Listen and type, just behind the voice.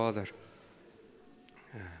Vader.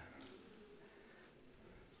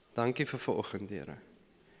 Dankie vir vanoggend, Here.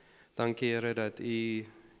 Dankie, Here, dat U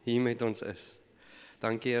hier met ons is.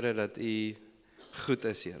 Dankie, Here, dat U goed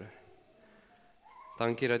is, Here.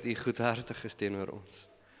 Dankie dat U goedhartig is teenoor ons.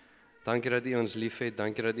 Dankie dat U ons lief het.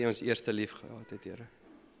 Dankie dat U ons eerste lief gehad het, Here.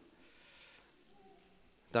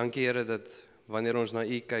 Dankie, Here, dat wanneer ons na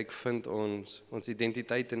U kyk, vind ons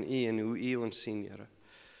identiteit in U en hoe U ons sien, Here.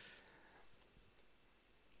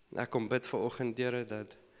 Ek kom bid vanoggend, Here,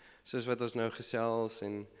 dat soos wat ons nou gesels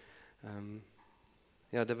en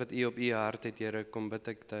dit wat U op U hart het, Here, kom bid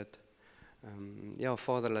ek dat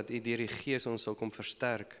Vader, laat U deur die Gees ons sal kom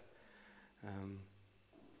versterk.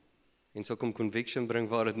 En sal kom conviction bring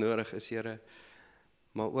waar dit nodig is, Here.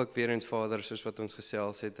 Maar ook weer eens, Vader, soos wat ons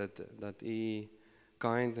gesels het, dat U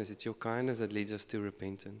kindness, it's your kindness that leads us to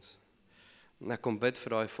repentance. En ek kom bid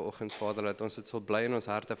vir daai vanoggend, Vader, dat ons dit sal bly in ons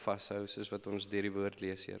harte vashou, soos wat ons deur die woord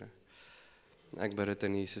lees, Here. Ek bid dit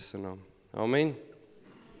in Jesus se naam. Amen.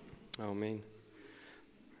 Amen.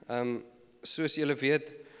 Soos julle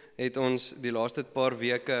weet, het ons die laaste paar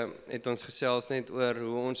weke het ons gesels net oor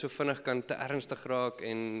hoe ons so vinnig kan te ernstig raak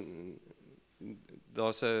en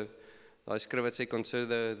daai skrif wat sê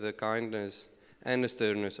consider the kindness and the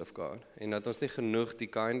sternness of God. En dat ons nie genoeg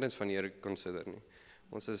die kindness van die Here consider nie.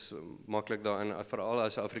 Ons is maklik daarin, veral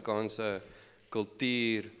as Afrikaanse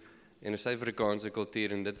kultuur en 'n Suid-Afrikaanse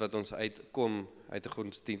kultuur en dit wat ons uitkom uit 'n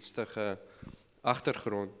godsdienstige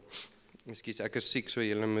agtergrond. Ekskuus, ek is siek, so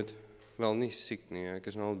julle moet wel nie siek nie. Ek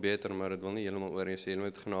is nou al beter, maar dit wil nie heeltemal oor wees. Julle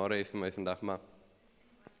moet genade hê vir my vandag, maar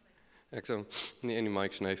ek sal nie in die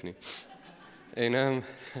mic snyf nie. En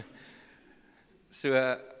so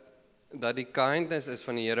dat die kindness is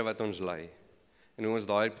van die Here wat ons lei. En hoe ons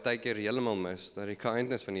daai partykeer heeltemal mis, dat die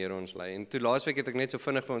kindness van die Here ons lei. En toe laasweek het ek net so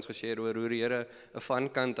vinnig vir ons geshare oor hoe die Here 'n fun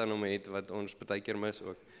kant aan hom het wat ons partykeer mis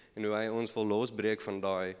ook. En hoe hy ons wil losbreek van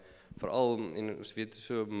daai, veral en ons weet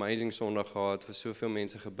so amazing Sondag gehad vir soveel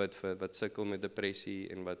mense gebid vir wat sukkel met depressie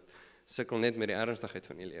en wat sukkel net met die ernstigheid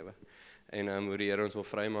van die lewe. En hoe die Here ons wil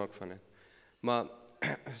vrymaak van dit. Maar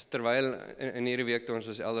terwyl in hierdie week toe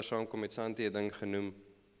ons elders saamkom met Santi 'n ding genoem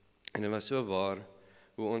en dit was so waar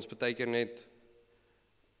hoe ons partykeer net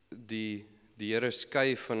die Here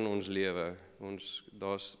skei van ons lewe.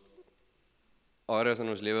 Daar's areas in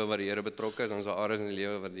ons lewe waar die Here betrokke is, en daar's areas in die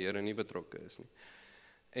lewe waar die Here nie betrokke is nie.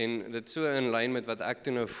 En dit so in lyn met wat ek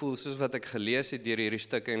toe nou voel, soos wat ek gelees het deur hierdie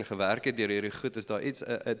stukke en gewerk het deur hierdie goed, is daar iets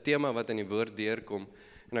 'n tema wat in die woord deurkom.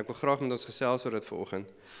 En ek wil graag met ons gesels oor dit vanoggend.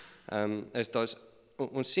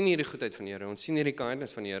 Ons sien hierdie goedheid van die Here, ons sien hierdie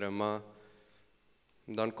kindness van die Here, maar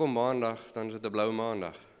dan kom Maandag, dan is dit 'n blou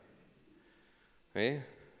Maandag.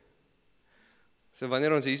 So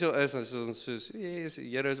wanneer ons hierso is, dan is ons soos, yes,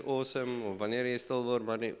 Here is awesome, of wanneer jy stil word,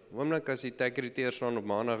 maar nie, oomblik as die tekriteer staan op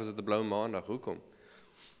Maandag, is dit 'n blou Maandag. Hoekom?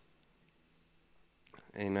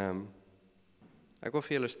 En ek wil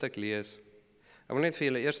vir julle 'n stuk lees. Ek wil net vir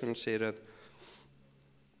julle eers sê dat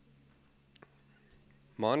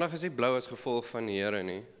Maandag is nie blou as gevolg van die Here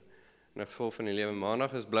nie, en as gevolg van die lewe.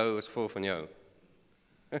 Maandag is blou as gevolg van jou.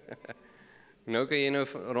 Nou kan jy nou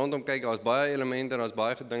rondom kyk, daar's baie elemente, daar's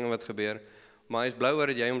baie dinge wat gebeur, maar hy is blou oor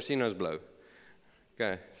dat jy hom sien as blou.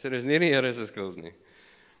 Okay, so dis nie die Here se skuld nie.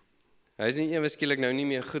 Hy is nie ewe skielik nou nie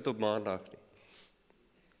meer goed op Maandag nie.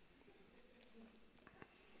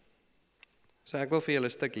 So ek wil vir julle 'n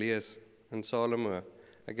stuk lees in Salomo.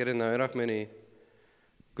 Ek het dit nou eendag met die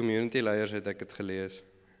community leiers het ek dit gelees.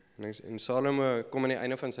 En Salomo kom aan die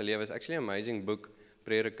einde van sy lewe. Is actually 'n amazing boek,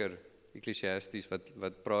 Prediker, Ecclesiastes,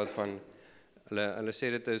 wat praat van, hulle sê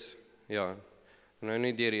dit is, nou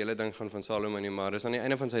nie deur die hele ding gaan van Salomo nie, maar is aan die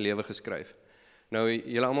einde van sy lewe geskryf. Nou,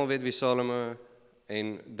 julle almal weet wie Salomo,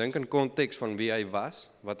 en dink in konteks van wie hy was,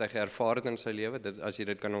 wat hy geervaar het in sy lewe, as jy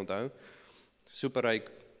dit kan onthou.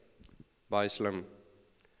 Superryk, baie slim,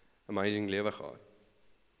 amazing lewe gehad.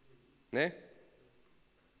 Nee?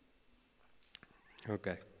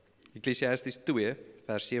 Okay. Ecclesiastes 2,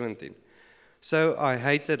 vers 17. So I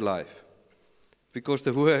hated life, because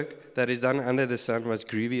the work that is done under the sun was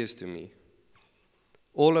grievous to me.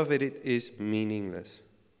 All of it is meaningless,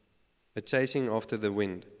 a chasing after the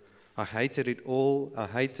wind. I hated it all. I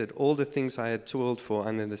hated all the things I had toiled for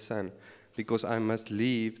under the sun, because I must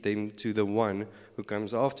leave them to the one who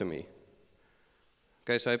comes after me.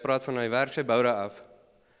 Okay, so hy praat van hy werk sy boure af,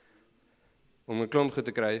 om 'n klomp goed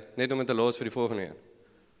te kry, net om dit te los vir die volgende een.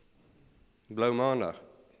 Blou Maandag.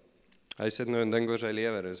 Hy sit nou en dink oor sy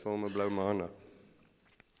lewe, dis vir hom 'n blou Maandag.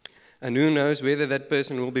 And who knows whether that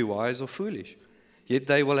person will be wise or foolish. Yet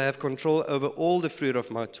they will have control over all the fruit of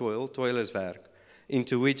my toil is werk,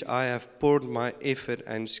 into which I have poured my effort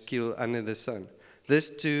and skill under the sun. This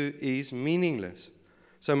too is meaningless.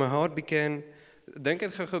 So my heart began, dink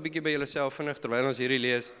dit gou 'n bietjie by julleself vinnig, terwyl ons hierdie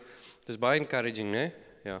lees. Dis baie encouraging, né?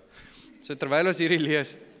 Ja. So terwyl ons hierdie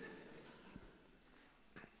lees,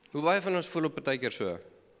 hoe baie van ons voel op partykeer so?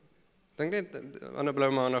 Dink net aan 'n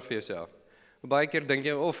blou maandag vir jouself. Hoe baie keer dink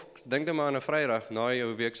jy, of dink net maar aan 'n Vrydag, na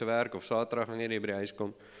jou week se werk, of Saterdag wanneer jy by die huis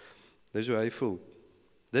kom. Dis hoe hy voel.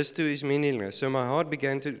 This too is meaningless. So my heart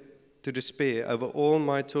began to despair over all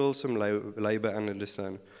my toilsome labor under the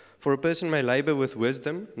sun. For a person may labor with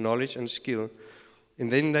wisdom, knowledge, and skill,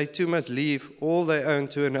 and then they too must leave all they own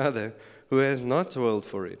to another who has not toiled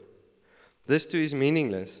for it. This too is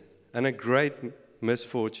meaningless and a great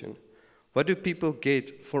misfortune. What do people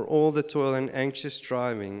get for all the toil and anxious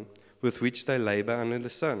striving with which they labor under the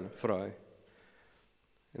sun? Vra hy.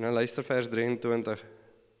 En dan luister vers 23.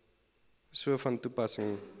 So van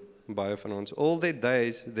toepassing baie van ons. All their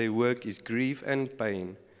days, their work is grief and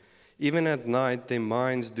pain. Even at night, their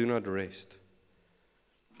minds do not rest.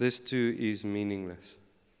 This too is meaningless.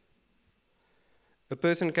 A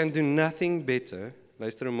person can do nothing better,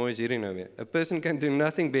 luister hoe mooi is hierdie nou weer. A person can do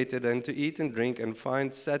nothing better than to eat and drink and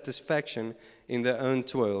find satisfaction in their own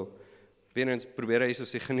toil. Weer eens probeer hy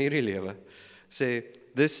soos hy geniet die lewe. Sê,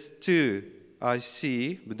 this too I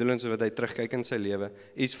see, bedoelend so wat hy terugkyk in sy lewe,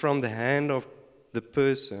 is from the hand of the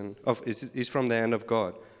person, is from the hand of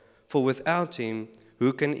God. For without him,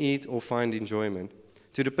 who can eat or find enjoyment?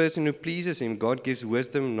 To the person who pleases him, God gives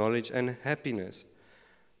wisdom, knowledge, and happiness.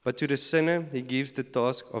 But to the sinner, he gives the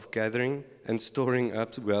task of gathering and storing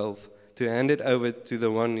up wealth, to hand it over to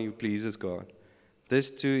the one who pleases God.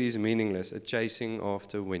 This too is meaningless, a chasing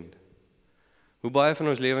after wind. Hoe baie van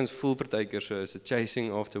ons lewens voel partykeer so, is a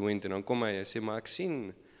chasing after wind, en dan kom hy en sê, maar ek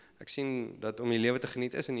sien dat om die lewe te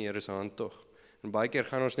geniet is in die Here se hand tog. En baie keer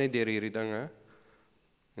gaan ons net deur hierdie dinge,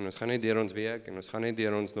 en ons gaan net deur ons week, en ons gaan net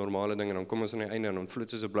deur ons normale dinge, en dan kom ons aan die einde, en dan voel dit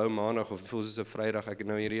soos 'n blou maandag, of dit voel soos 'n Vrydag, ek het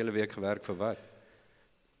nou hierdie hele week gewerk vir wat?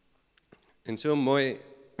 En so mooi,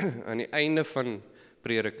 aan die einde van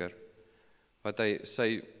Prediker, wat hy as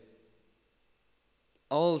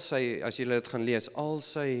jy dit gaan lees, al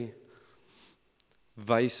sy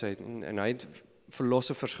wysheid, en hy het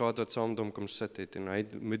philosophers gehad wat saam met hom kom sit het, en hy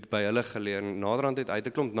het moet by hulle geleer, en naderhand het hy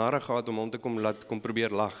 'n klomp narre gehad om hom te kom probeer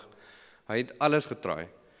lag. Hy het alles getraai,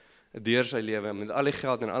 deur sy lewe, met al die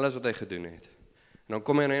geld en alles wat hy gedoen het. En dan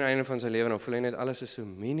kom hy aan die einde van sy lewe, en dan voel hy net, alles is so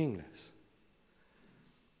meaningless.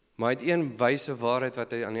 Maar hy het een wyse waarheid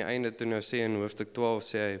wat hy aan die einde toe nou sê, in hoofstuk 12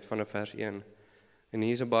 sê hy, vanaf vers 1, en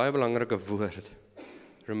hier is 'n baie belangrike woord,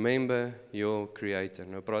 remember your creator.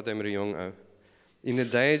 Nou praat hy met die jong ou. In the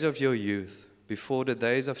days of your youth, before the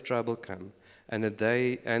days of trouble come, and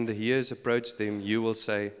the years approach them, you will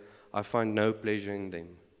say, I find no pleasure in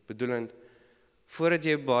them. Bedoelend, voordat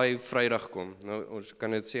jy by Vrydag kom, nou ons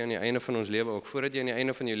kan dit sê aan die einde van ons lewe ook, voordat jy aan die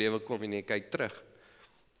einde van jou lewe kom en jy kyk terug,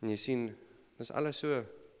 en jy sien, dis alles so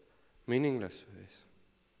meaningless wees.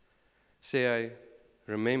 Sê hy,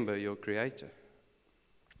 remember your creator.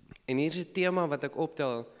 En hier is 'n tema wat ek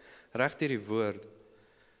optel, reg deur die woord.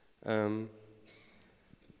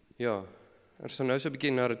 Ja, ons sal nou so 'n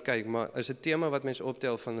bietjie na dit kyk, maar is 'n tema wat mense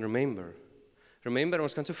optel van remember. Remember,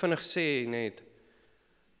 ons kan so vinnig sê net,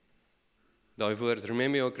 daai woord,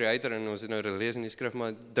 remember your creator, en ons het nou gelees in die skrif,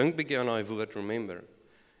 maar dink bietjie aan daai woord remember.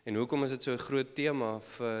 En hoekom is dit so 'n groot tema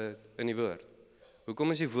in die woord?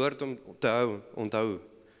 Hoekom is die woord om te onthou,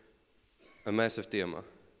 'n massive tema?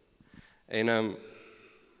 En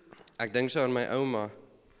ek dink so aan my ouma,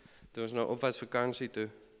 toe ons nou op was vakansie toe,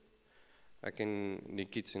 ek en die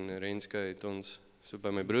kids en Renske het ons so by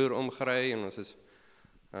my broer omgery, en ons is,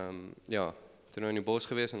 toe nou in die bos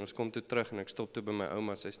gewees, en ons kom toe terug, en ek stop toe by my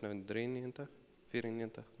ouma, sy is nou 93,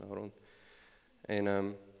 94, nou rond.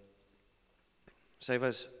 En sy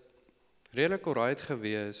was redelik alright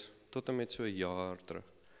gewees, tot en met so 'n jaar terug.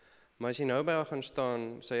 Maar as jy nou by haar gaan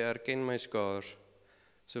staan, sy herken my skaars,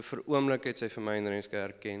 so vir oomblik het sy vir my en Renske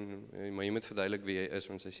herken, maar jy moet verduidelik wie jy is,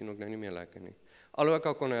 want sy sien ook nou nie meer lekker nie. Alhoewel ek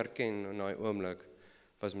al kon herken, in daai oomblik,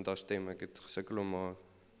 was met haar stem, ek het gesukkel om haar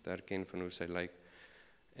te herken van hoe sy lyk.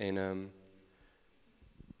 En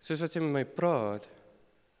soos wat sy met my praat,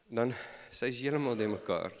 dan sy is heeltemal de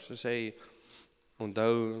mekaar. So sy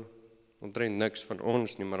onthou omtrent niks van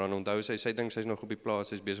ons nie, maar dan onthou sy dink sy's nog op die plaas,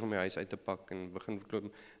 sy's besig om die huis uit te pak en begin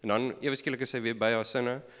verkoop. En dan ewe skielik is sy weer by haar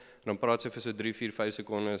sinne, en dan praat sy vir so 3, 4, 5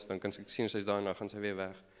 sekondes, dan kan ek sien sy's daar en dan gaan sy weer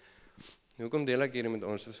weg. Hoekom deel ek hierdie met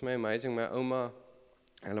ons? Dit is vir my amazing, my ouma,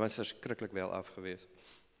 hulle was verskriklik wel af gewees.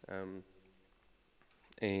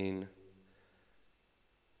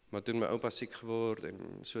 Maar toen my oupa siek geword,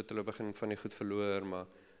 en so het hulle begin van die goed verloor, maar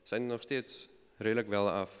sy het nog steeds redelik wel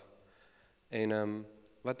af. En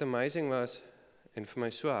wat amazing was, en vir my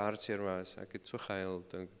so hartseer was, ek het so gehuil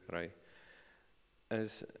toe ek ry,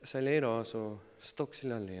 is, sy lê daar so,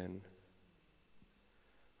 stoksiel alleen.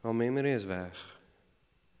 Haar memory is weg.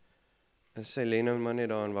 En sy lê nou maar net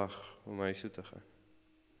daar en wag om huis toe te gaan.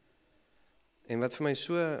 En wat vir my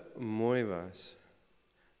so mooi was,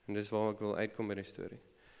 en dis waar ek wil uitkom by die storie,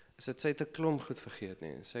 is dat sy het 'n klomp goed vergeet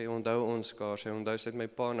nie. Sy onthou ons skaar, sy onthou sy het my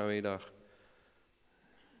pa nou die dag,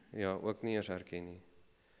 ja, ook nie eers herken nie.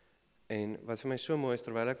 En wat vir my so mooi is,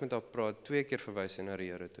 terwyl ek met haar praat, 2 keer verwys sy na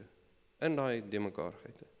die Here toe, in daai de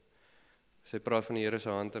mekaarheid. Sy praat van die Here se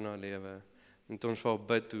hand in haar lewe, en toe ons vir haar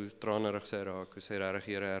bid, hoe tranerig sy raak, hoe sy regtig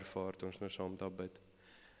Here ervaar, toe ons nou saam met haar bid.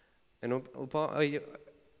 En op haar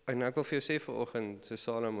en ek wil vir jou sê vanoggend, so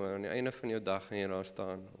Salomo, aan die einde van jou dag gaan jy daar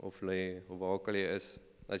staan, of lê, of waar ook al jy is,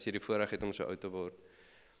 as jy die voorreg het om so oud te word.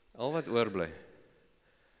 Al wat oorbly,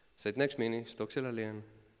 sy het niks meer nie, stoksiel alleen.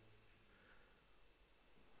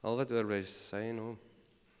 Al wat oorbly is sy en hom.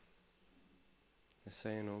 Is sy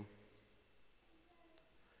en hom.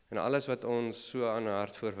 En alles wat ons so aan haar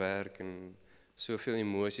hart voorwerk, en soveel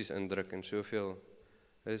emosies indruk, en soveel,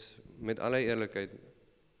 is met alle eerlikheid,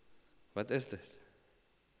 wat is dit?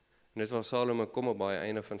 En dis waar Salomo kom op baie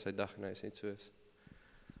einde van sy dag, en hy sê soos,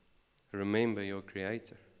 remember your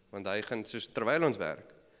creator. Want hy gaan, soos terwyl ons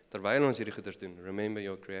werk, terwyl ons hierdie goeders doen, remember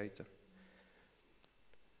your creator.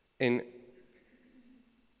 En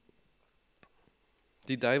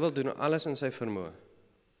die duiwel doen alles in sy vermoë,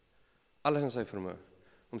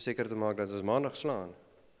 om seker te maak dat ons maandag slaan,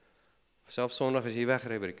 of selfs sondag as jy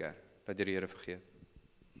wegry by die kerk, dat jy die Here vergeet.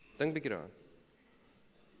 Dink bietjie daaraan.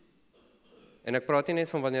 En ek praat nie net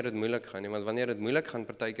van wanneer dit moeilik gaan nie, want wanneer dit moeilik gaan,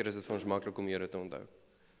 partykeer is dit vir ons maklik om Here te onthou.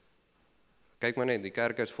 Kyk maar net, die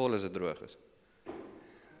kerk is vol as dit droog is.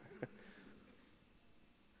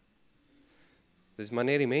 Dis maar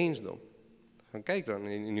net die mensdom. Gaan kyk dan,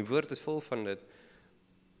 en die woord is vol van dit.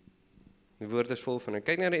 Die woord is vol van dit.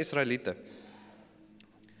 Kyk na die Israeliete.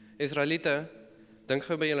 Israeliete, dink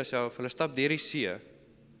gou by julleself, hulle stap deur die see.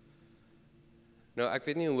 Nou, ek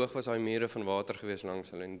weet nie hoe hoog was daai mure van water gewees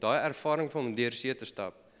langs hulle, en daai ervaring van om deur see te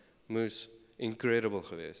stap, moes incredible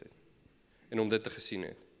gewees het, en om dit te gesien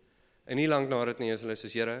het. En nie lank na dit nie is hulle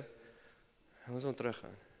soos, Here, ons moet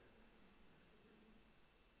teruggaan.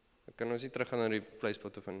 Ek kan ons nie teruggaan na die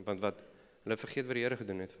vleispotte van, want wat? Hulle vergeet wat die Here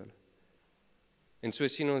gedoen het vir hulle. En so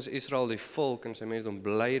sien ons Israel, die volk en sy mensdom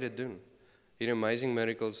bly dit doen. Hierdie amazing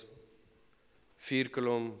miracles,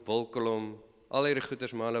 vuurkolom, wolkkolom, al hierdie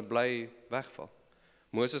goeders, maar hulle bly wegval.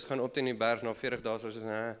 Moses gaan op teen die berg na 40 dae, soos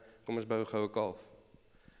kom ons bou gou 'n kalf.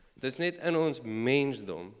 Dit is net in ons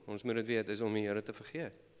mensdom, ons moet dit weet, is om die Here te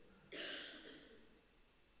vergeet.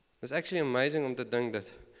 Dit is actually amazing om te dink dat,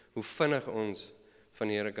 hoe vinnig ons van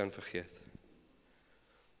die Here kan vergeet.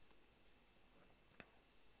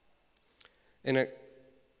 En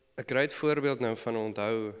ek kry het voorbeeld nou van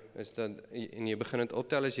onthou, is dat, en jy begin het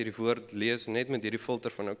optel as jy die woord lees, net met hierdie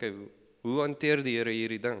filter van, okay, hoe hanteer die Here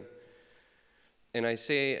hierdie ding? En hy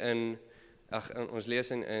sê ons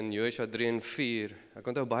lees in Joshua 3 en 4, ek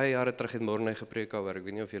onthou baie jare terug het Morne gepreek oor, ek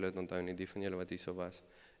weet nie of julle het onthou nie, die van julle wat hier so was,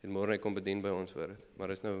 het Morne kom bedien by ons oor het,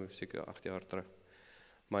 maar is nou seker 8 jaar terug.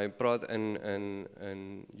 Maar hy praat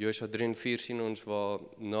in Joshua 3 en 4 sien ons waar,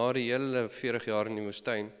 na die hele 40 jaar in die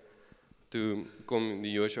woestyn, toe kom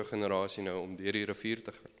die Joshua generasie nou om deur die rivier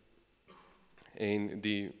te gaan. En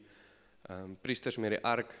die priesters met die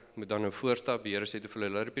ark moet dan nou voorstap, die Here sê te vir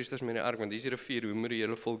hulle, die priesters met die ark, want hier is die rivier, hoe moet die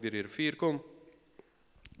hele volk deur die rivier kom?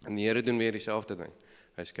 En die Here doen weer dieselfde ding,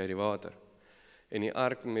 hy skei die water. En die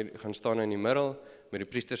ark gaan staan in die middel, met die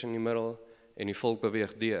priesters in die middel, en die volk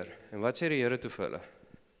beweeg deur. En wat sê die Here toe vir hulle?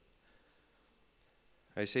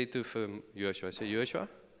 Hy sê toe vir Joshua, hy sê, Joshua,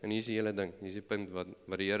 en hier is die hele ding, hier is die punt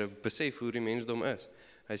wat die Here besef hoe die mensdom is.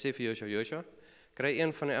 Hy sê vir Joshua, kry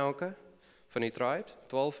een van elke, van die tribes,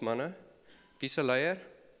 12 manne, kies 'n leier,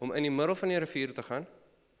 om in die middel van die rivier te gaan,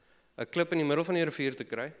 'n klip in die middel van die rivier te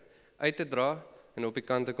kry, uit te dra, en op die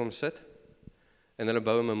kant te kom sit, en hulle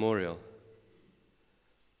bou 'n memorial.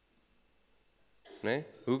 Nee,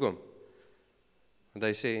 hoekom? Want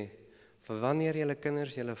hy sê, vir wanneer julle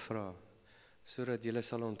kinders julle vra, sodat julle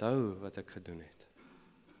sal onthou wat ek gedoen het.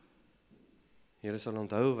 Julle sal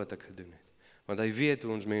onthou wat ek gedoen het. Want hy weet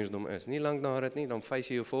hoe ons mensdom is. Nie lank na dit nie, dan face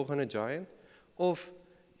jy jou volgende giant, of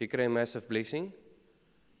jy kry 'n massive blessing,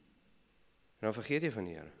 en dan vergeet jy van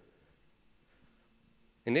die Here.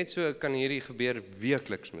 En net so kan hierdie gebeur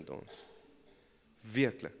weekliks met ons.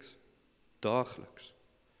 Weekliks. Daagliks.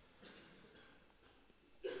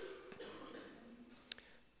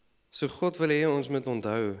 So God wil hê ons moet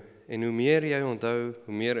onthou, en hoe meer jy onthou,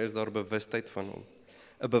 hoe meer is daar bewustheid van hom.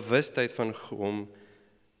 'n Bewustheid van hom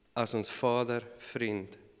as ons Vader,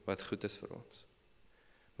 vriend, wat goed is vir ons.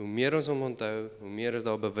 Hoe meer ons hom onthou, hoe meer is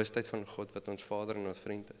daar bewustheid van God wat ons Vader en ons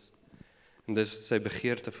vriend is. En dis sy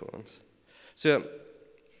begeerte vir ons. So,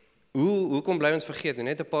 hoekom bly ons vergeet? En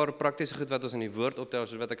net 'n paar praktiese goed wat ons in die woord optel,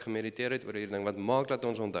 soos wat ek gemediteer het oor hierdie ding, wat maak dat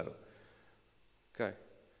ons onthou. Okay.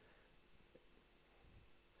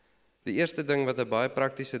 Die eerste ding wat 'n baie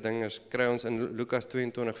praktiese ding is, kry ons in Lukas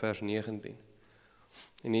 22 vers 19.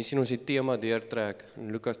 En hier sien ons die tema deurtrek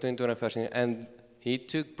in Lukas 22 vers 19. And he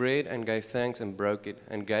took bread and gave thanks and broke it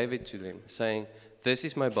and gave it to them, saying, "This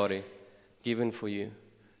is my body, given for you.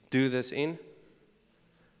 Do this in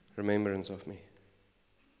remembrance of me."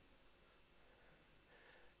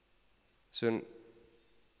 So,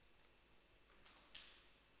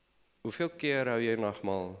 hoeveel keer hou jy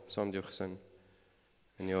nagmaal saam met jou gesin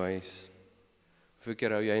in jou huis? Hoeveel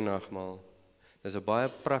keer hou jy nagmaal? Dis 'n baie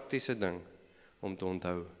praktiese ding om te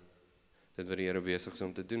onthou. Dit wat die Here besig is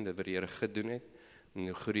om te doen, dit wat die Here gedoen het, en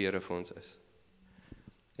hoe goed die Here vir ons is.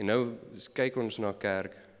 En nou kyk ons na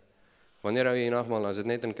kerk. Wanneer hou jy nagmaal as dit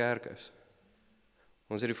net in kerk is?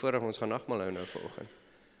 Ons het die voorreg, ons gaan nagmaal hou nou vanoggend,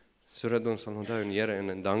 sodat ons sal onthou en Here en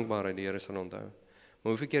in dankbaarheid die Here sal onthou.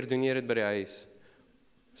 Maar hoeveel keer doen jy dit by die huis,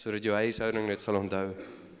 sodat jou huishouding dit sal onthou?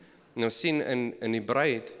 En ons sien in die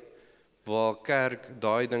bruid, waar kerk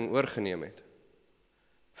daai ding oorgeneem het,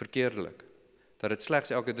 verkeerdelik, dat dit slegs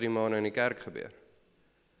elke 3 maande in die kerk gebeur.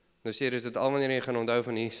 Nou sê dis dit al wanneer jy gaan onthou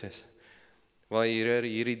van Jesus, waar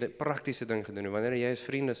hierdie praktiese ding gedoen het, wanneer jy as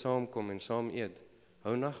vriende saamkom en saam eet,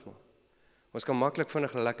 hou nagmaal. Ons kan maklik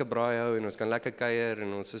vinnig 'n lekker braai hou en ons kan lekker kuier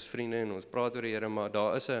en ons is vriende en ons praat oor die Here, maar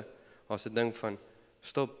daar is 'n ding van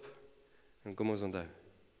stop en kom ons onthou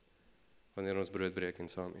wanneer ons brood breek en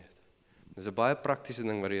saam eet. Dis 'n baie praktiese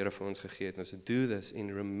ding wat die Here vir ons gegee het. Ons do this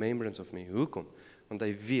in remembrance of me. Hoekom? Want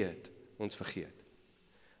hy weet ons vergeet.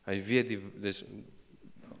 Hy weet dis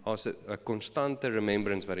as 'n konstante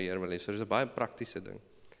remembrance wat die Here wil hê. So dis 'n baie praktiese ding.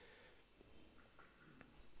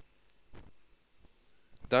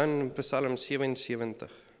 Dan Psalm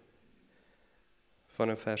 77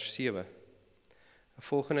 van vers 7. 'n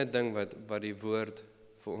Volgende ding wat die woord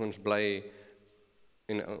vir ons bly,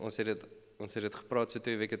 en ons het dit gepraat so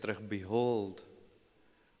 2 weke terug, behold,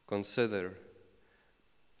 consider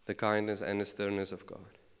the kindness and the sternness of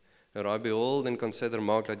God. Nou daai behold en consider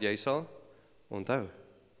maak dat jy sal onthou.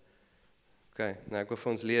 Okay, nou ek wil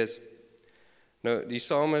vir ons lees. Nou die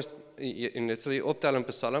psalmis, en dit sal jy optel in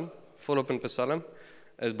Psalm, volop in Psalm,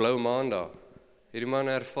 is Blou Maandag. Hierdie man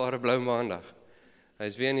ervaar 'n Blou Maandag. Hy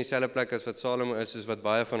is weer in dieselfde plek as wat Salomo is, soos wat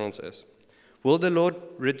baie van ons is. Will the Lord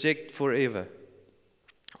reject forever?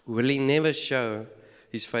 Will he never show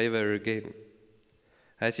his favor again?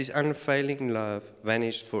 Has his unfailing love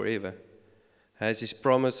vanished forever? Has his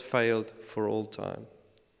promise failed for all time?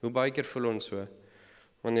 Hoe baie keer voel ons so,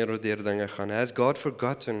 wanneer ons deur dinge gaan? Has God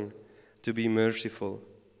forgotten to be merciful?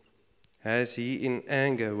 Has he in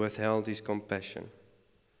anger withheld his compassion?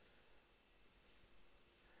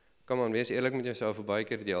 Kom aan, wees eerlik met jouself, hoe baie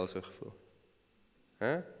keer het jy al so gevoel?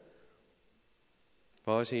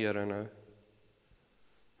 Waar is die Here nou?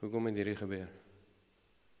 Hoekom het hierdie gebeur?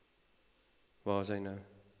 Waar is hy nou?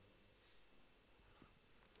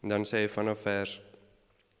 En dan sê hy vanaf vers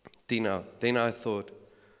 10 af, then I thought,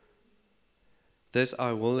 this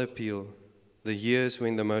I will appeal, the years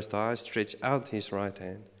when the Most High stretched out his right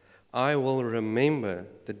hand. I will remember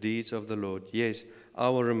the deeds of the Lord. Yes, I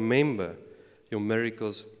will remember your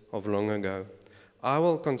miracles of long ago. I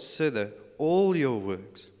will consider all your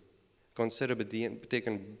works. Consider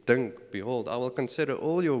beteken dink, behold. I will consider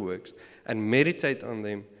all your works and meditate on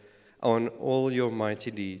them, on all your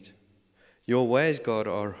mighty deeds. Your ways, God,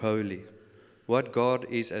 are holy. What God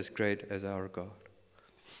is as great as our God.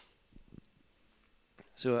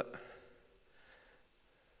 So,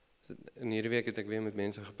 in hierdie week het ek weer met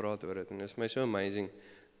mense gepraat oor dit, en dit is my so amazing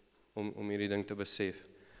om hierdie ding te besef,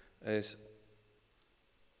 is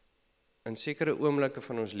in sekere oomblikke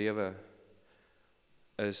van ons lewe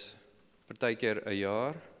is partykeer 'n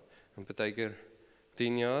jaar, en partykeer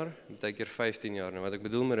 10 jaar, en partykeer 15 jaar. Nou wat ek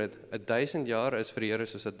bedoel met dit, 1000 jaar is vir die Here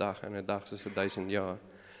soos 'n dag, en 'n dag soos 1000 jaar.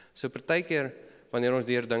 So partykeer, wanneer ons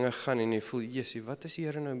deur dinge gaan en jy voel, Jesusie, wat is die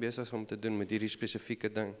Here nou besig om te doen met hierdie spesifieke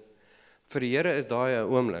ding? Vir die Here is daai 'n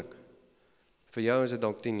oomblik. Vir jou is dit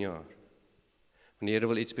dalk 10 jaar. Want die Here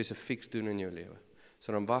wil iets spesifieks doen in jou lewe.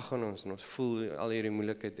 So dan wag ons en ons voel al hierdie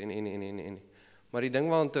moeilikheid en. Maar die ding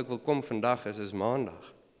waartoe ek wil kom vandag is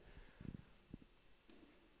Maandag.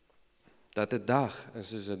 Dat 'n dag is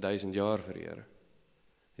soos 1000 jaar vir die Here.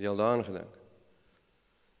 Het jy al daaraan gedink?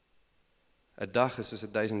 'n dag is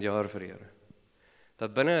soos 1000 jaar vir die Here.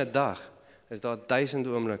 Dat binne 'n dag is daar 1000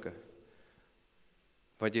 oomblikke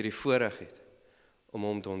wat jy die voorreg het om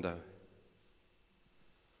hom te onthou.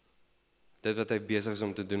 Dit wat hy besig is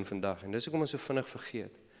om te doen vandag. En dis hoekom ons so vinnig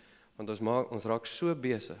vergeet. Want ons raak so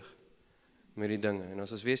besig met die dinge. En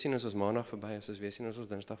as ons weer sien, is ons maandag verby, as ons weer sien, is ons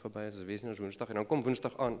dinsdag verby, as ons weer sien, is woensdag, en dan kom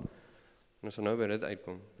woensdag aan. En as ons nou by dit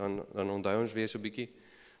uitkom, dan onthou ons weer so bietjie,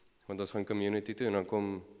 want ons gaan community toe, en dan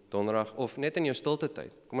kom donderdag, of net in jou stilte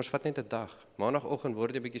tyd. Kom ons vat net 'n dag. Maandagoggend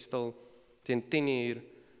word jy bietjie stil, teen 10:00,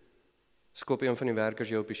 skop jy een van die werkers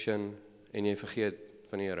jou op die shin, en jy vergeet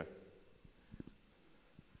van die Here.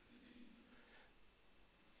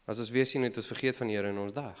 As ons weer sien, het ons vergeet van die Here in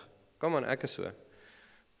ons dag. Kom aan, ek is so.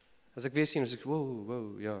 As ek weer sien, as ek,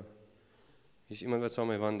 wow, ja. Hier is iemand wat saam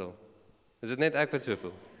met my wandel. Is dit net ek wat so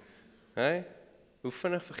voel? Hey? Hoe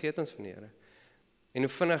vinnig vergeet ons van die Here? En hoe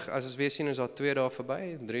vinnig, as ons weer sien, is daar 2 dae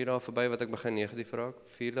verby, 3 dae verby, wat ek begin negatief raak,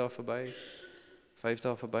 4 dae verby, 5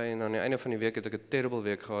 dae verby, en aan die einde van die week het ek 'n terrible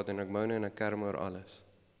week gehad, en ek moan en ek kerm oor alles.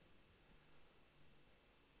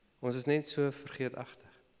 Ons is net so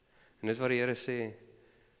vergeetagtig. En dis wat die Here sê,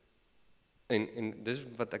 en dis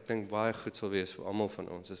wat ek dink baie goed sal wees vir almal van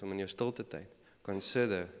ons, is om in jou stilte tyd,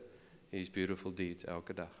 consider His beautiful deeds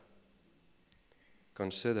elke dag.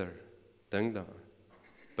 Consider, dink daaraan,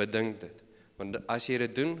 bedink dit. Want as jy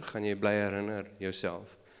dit doen, gaan jy bly herinner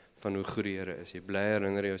jouself van hoe goed die Here is. Jy bly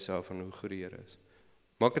herinner jouself van hoe goed die Here is.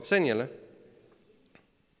 Maak dit sin, julle?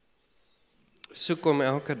 Soek hom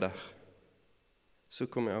elke dag.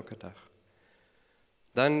 Soek hom elke dag.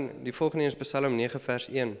 Dan die volgende is Psalm 9 vers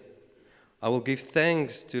 1. I will give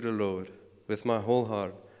thanks to the Lord with my whole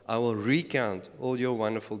heart. I will recount all your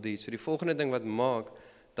wonderful deeds. So die volgende ding wat maak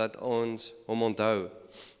dat ons hom onthou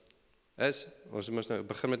is, ons moet nou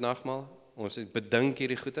begin met nagmaal, ons bedink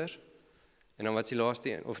hierdie goeders, en dan wat is die laaste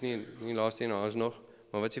een, of nie laaste een, is nog,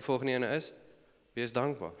 maar wat is die volgende ene is? Wees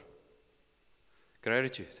dankbaar.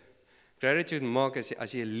 Gratitude. Gratitude maak,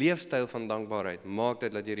 as jy 'n leefstyl van dankbaarheid, maak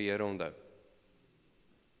dit dat jy die Here onthou.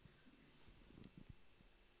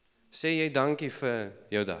 Sê jy dankie vir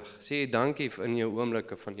jou dag. Sê jy dankie in jou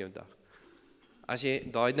oomblikke van jou dag. As jy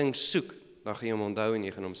daai ding soek, dan gaan jy hom onthou en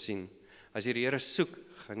jy gaan hom sien. As jy die Here soek,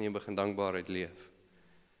 gaan jy begin dankbaarheid leef.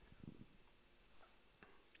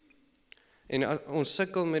 En ons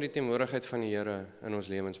sukkel met die teenwoordigheid van die Here in ons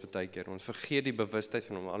lewens baie keer. Ons vergeet die bewustheid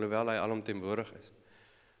van hom, alhoewel hy alomteenwoordig is.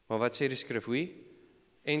 Maar wat sê die skrif? We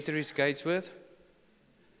enter his gates with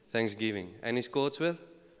thanksgiving and his courts with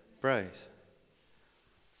praise.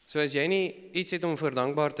 So as jy nie iets het om voor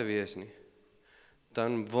dankbaar te wees nie,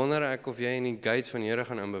 dan wonder ek of jy in die gates van die Here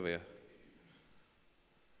gaan inbeweeg.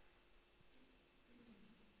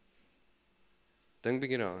 Dink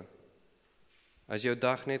bietjie daaraan. As jou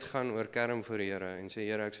dag net gaan oor kerm voor die Here en sê,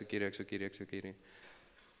 Here, ek soek hierdie, ek soek hierdie, ek soek hierdie.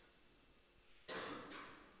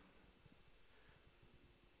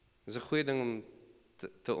 Dit is 'n goeie ding om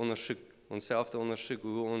te ondersoek, onsself te ondersoek,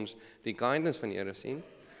 hoe ons die kindness van die Here sien,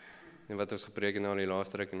 en wat ons gepreek het na die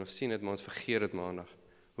laaste ruk, en ons sien dit, maar ons vergeet dit maandag.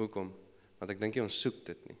 Hoekom? Want ek dink jy, ons soek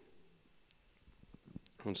dit nie.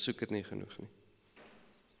 Ons soek dit nie genoeg nie.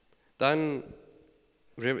 Dan,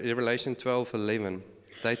 Revelation 12:11,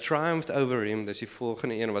 they triumphed over him, dis die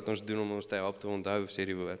volgende een wat ons doen om ons te help te onthou, sê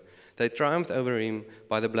die woord. They triumphed over him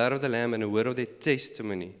by the blood of the Lamb and the word of their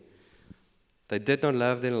testimony. They did not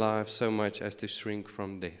love their lives so much as to shrink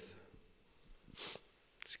from death.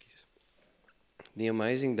 Die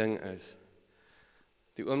amazing ding is,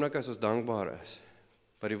 die oomblik as ons dankbaar is,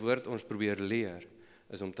 wat die woord ons probeer leer,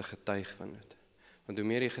 is om te getuig van dit. Want hoe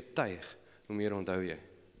meer jy getuig, hoe meer onthou jy.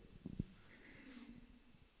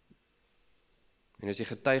 En as jy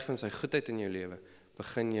getuig van sy goedheid in jou lewe,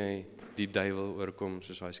 begin jy die duiwel oorkom,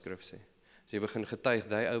 soos hy skrif sê. As jy begin getuig,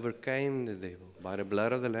 they overcame the devil by the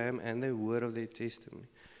blood of the Lamb and the word of their testimony.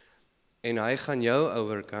 En hy gaan jou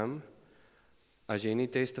overcome, as jy nie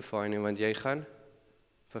testify nie, want jy gaan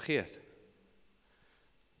vergeet.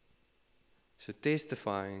 So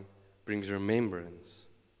testifying brings remembrance.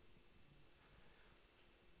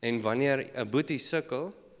 En wanneer 'n boetie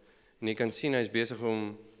sukkel, en jy kan sien hy is besig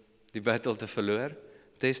om die battle te verloor,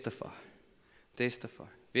 testify. Testify.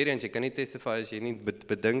 Weer eens, jy kan nie testify as jy nie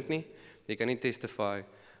bedink nie, jy kan nie testify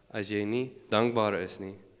as jy nie dankbaar is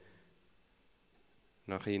nie,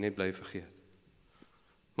 dan gaan jy net bly vergeet.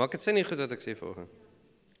 Maak dit sin nie goed wat ek sê vanoggend?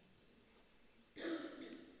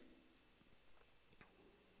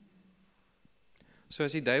 So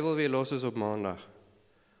as die duiwel weer los is op maandag,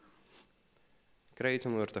 kry iets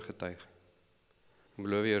om oor te getuig. Ek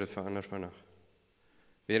beloof jy, dit verander vandag.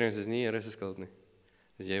 Weer eens, is nie Here se skuld nie.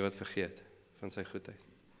 Dis jy wat vergeet van sy goedheid.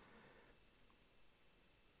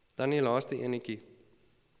 Dan die laaste enetjie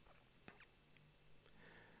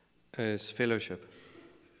is fellowship.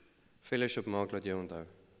 Fellowship maak laat jy onthou.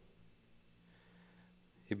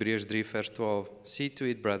 Hebreërs 3 vers 12. See to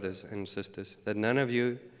it, brothers and sisters, that none of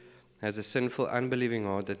you has a sinful, unbelieving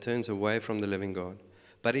heart that turns away from the living God,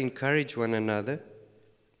 but encourage one another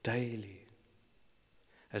daily,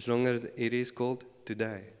 as long as it is called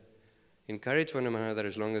today. Encourage one another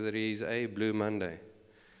as long as it is a Blue Monday,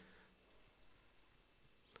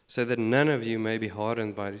 so that none of you may be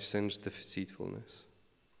hardened by sin's deceitfulness.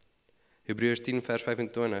 Hebreërs 10 vers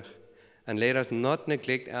 25. And let us not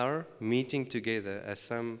neglect our meeting together as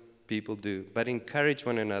some people do, but encourage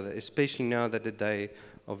one another, especially now that the day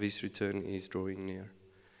of his return is drawing near.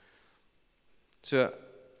 So,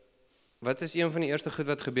 wat is een van die eerste goed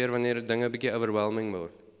wat gebeur wanneer dinge 'n bietjie overwhelming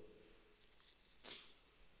word?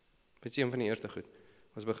 Wat is een van die eerste goed?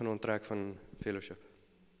 Ons begin onttrek van fellowship.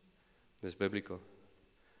 Dis biblical.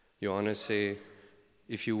 Johannes sê,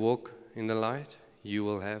 if you walk in the light, you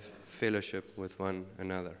will have fellowship with one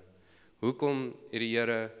another. Hoekom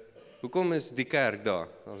is die kerk daar,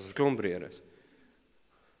 as 'n klomp redes?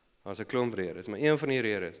 As 'n klomp redes, maar een van die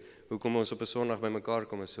redes, hoekom ons op 'n Sondag bymekaar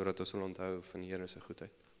kom, is sodat ons sal onthou van die Here se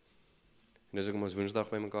goedheid. En dis hoekom ons Woensdag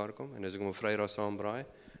bymekaar kom, en dis hoekom ons Vrydag saam braai,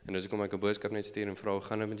 en dis hoekom ek 'n boodskap net stuur en vra, hoe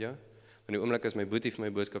gaan dit met jou? Want die oomblik as my boetie vir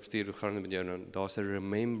my boodskap stuur, hoe gaan dit met jou? Nou, daar's 'n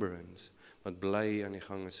remembrance, wat bly aan die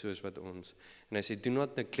gang is, soos wat ons. En hy sê, do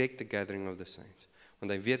not neglect the gathering of the saints.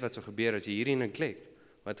 Want hy weet wat sal gebeur, as jy hierdie neglect,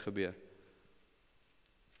 wat gebeur?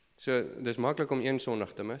 So, dis maklik om een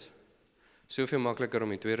Sondag te mis. Soveel makliker om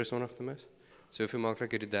die tweede Sondag te mis. Soveel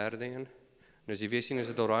makliker die derde een. En as jy weer sien, is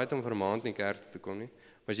dit alright om vir 'n maand in die kerk te kom nie.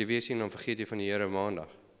 Maar as jy weer sien, dan vergeet jy van die Here Maandag.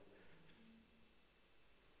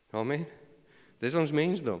 Amen. Dis ons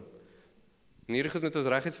mensdom. En hierdie goed moet ons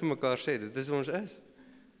reguit vir mekaar sê, dit is hoe ons is.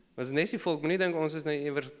 Ons is net die volk, moet nie dink ons is nou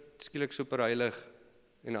ewer skielik super heilig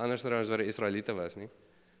en anders as wat die Israeliete was nie.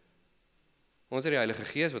 Ons het die Heilige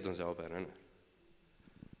Gees wat ons help herinner.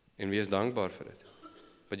 En wees dankbaar vir dit.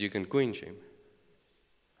 But you can quench him.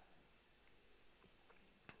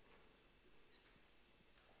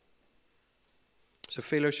 So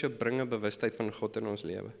fellowship bring 'n bewustheid van God in ons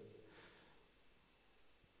lewe.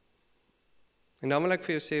 En dan wil ek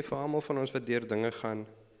vir jou sê, vir almal van ons wat deur dinge gaan,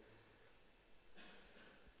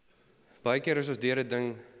 baie keer is ons deur 'n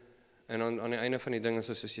ding, en aan die einde van die ding is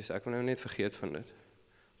ons soos jy sê, ek wil nou net vergeet van dit.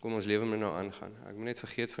 Kom ons lewe moet nou aangaan. Ek moet net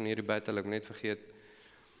vergeet van hierdie battle, ek moet net vergeet.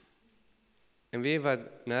 En weet jy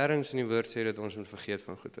wat, nêrens in die woord sê dat ons moet vergeet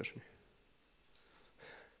van goeders nie.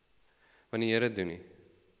 Want die Here doen nie.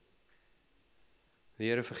 Die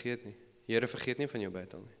Here vergeet nie. Die Here vergeet nie van jou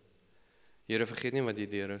battle nie. Die Here vergeet nie wat jy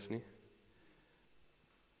deur is nie.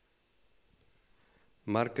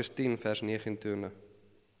 Markus 10 vers 29.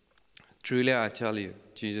 Truly I tell you,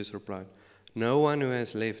 Jesus replied, no one who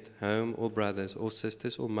has left home or brothers or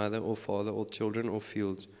sisters or mother or father or children or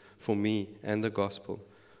fields for me and the gospel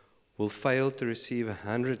will fail to receive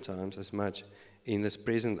 100 times as much in this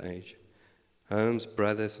present age, homes,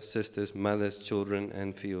 brothers, sisters, mothers, children,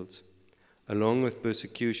 and fields, along with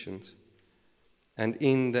persecutions, and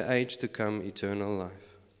in the age to come eternal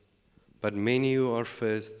life. But many who are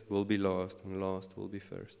first will be last, and last will be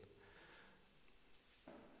first.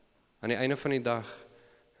 Aan die einde van die dag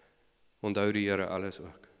onthou die Here alles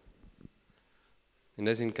ook. En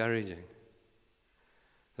dis encouraging.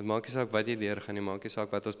 Dit maak nie saak wat jy deurgaan nie, maak nie saak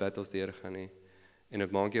wat ons battles deurgaan nie. En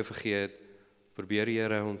dit maak jou vergeet, probeer die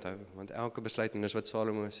Here onthou, want elke besluit, en dis wat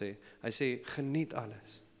Salomo sê, hy sê, geniet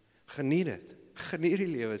alles, geniet dit, geniet die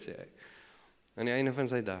lewe, sê hy. Aan die einde van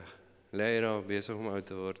sy dag, lê hy daar besig om oud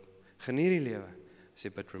te word, geniet die lewe, hy sê,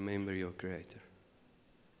 but remember your Creator.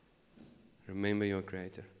 Remember your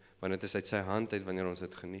Creator, want dit is uit sy hand uit wanneer ons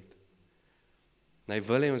dit geniet. En hy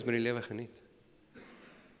wil hê ons moet die lewe geniet.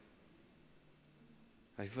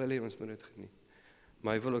 Hy wil hê ons moet dit geniet.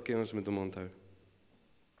 Maar hy wil ook hê ons moet hom onthou.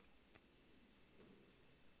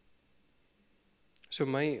 So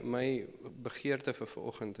my begeerte vir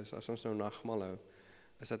vanoggend is, as ons nou nagmaal hou,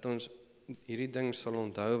 is dat ons hierdie ding sal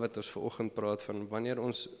onthou wat ons vanoggend praat van, wanneer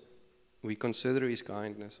ons, we consider his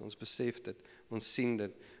kindness, ons besef dit, ons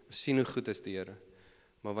sien hoe goed is die Here.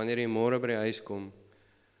 Maar wanneer jy môre by die huis kom,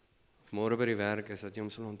 of môre by die werk is, dat jy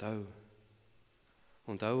hom sal onthou.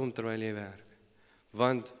 Onthou hom terwyl jy werk.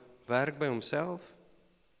 Want werk by homself,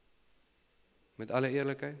 met alle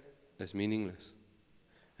eerlikheid, is meaningless.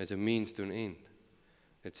 It's a means to an end.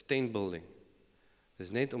 It's tent building.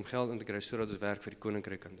 Dis net om geld in te kry, sodat ons werk vir die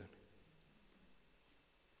koninkryk kan doen.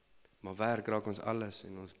 Maar werk raak ons alles,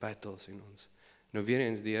 en ons battles, en ons. Nou weer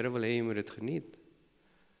eens, die Here wil hê jy moet dit geniet.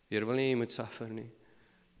 Die Here wil nie jy moet suffer nie.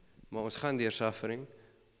 Maar ons gaan deur suffering,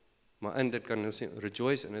 maar in dit kan ons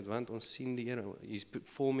rejoice in dit, want ons sien die Here, he's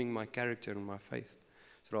forming my character and my faith.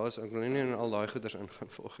 ek wil nie in al daai goeders ingaan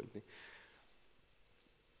vanoggend nie.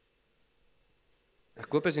 Ek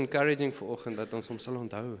hoop is encouraging vanoggend dat ons hom sal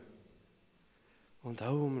onthou.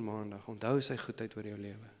 Onthou hom in Maandag, onthou sy goedheid oor jou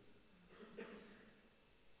lewe.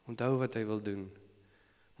 Onthou wat hy wil doen.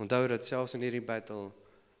 Onthou dat selfs in hierdie battle,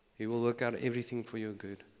 he will work out everything for your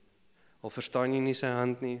good. Al verstaan jy nie sy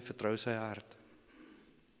hand nie, vertrou sy hart.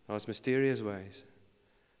 Daar's mysterious ways,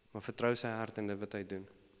 maar vertrou sy hart in dit wat hy doen.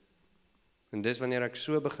 En dis wanneer ek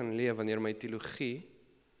so begin leef, wanneer my teologie,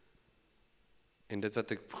 en dit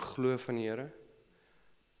wat ek glo van die Here,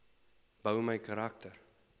 bou my karakter.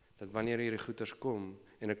 Dat wanneer hierdie goeders kom,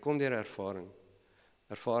 en ek kom deur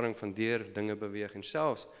ervaring van deur dinge beweeg, en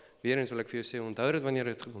selfs, weer eens wil ek vir jou sê, onthou die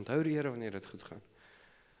Here wanneer dit goed gaan.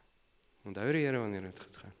 Onthou die Here wanneer dit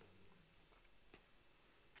goed gaan.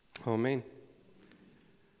 Amen.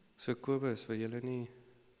 So Kobus, wil julle nie...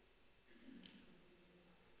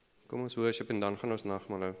 Kom ons worship en dan gaan ons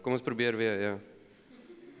nagmaal hou. Kom ons probeer weer, ja.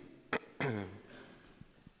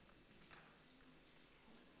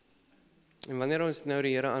 En wanneer ons nou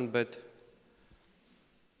die Here aanbid,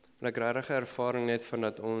 en ek regtig 'n ervaring net van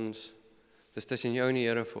dat ons, dis tussen jou en die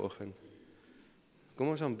Here vanoggend. Kom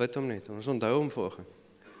ons aanbid hom net, ons onthou hom vanoggend,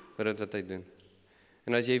 vir dit wat hy doen.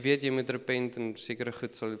 En as jy weet, jy moet repent en sekere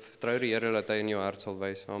goed sal vertrou die Here dat hy in jou hart sal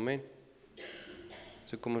wys. Amen.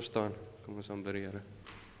 So kom ons staan, kom ons aanbid die Here.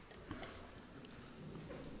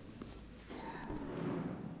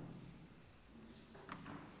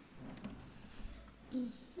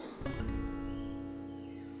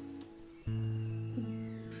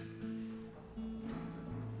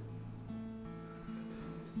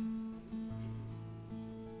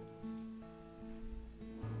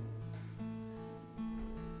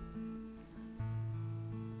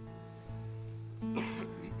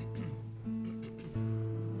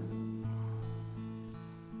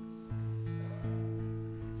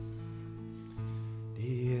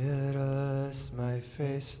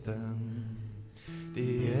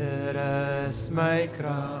 Die Here is my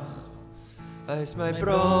krag, hy is my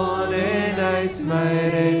bron en hy is my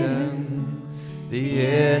redding, die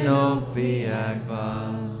een op wie ek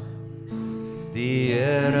wag. Die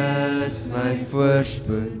Here is my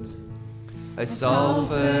voorspoed, hy sal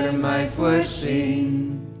vir my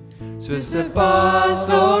voorsien, soos 'n pa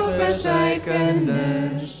sorg vir sy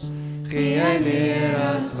kinders, gee hy meer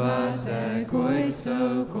as wat ek ooit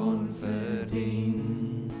sou kon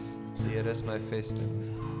verdien. Die Here is my vesting.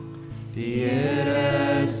 Die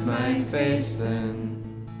Here is my vesting.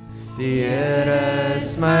 Die Here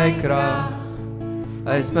is my krag.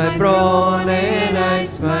 Hy is my bron en hy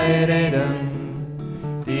is my redding.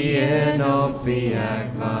 Die een op wie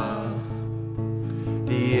ek wag.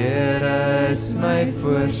 Die Here is my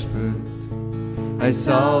voorspoed. Hy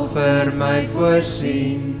sal vir my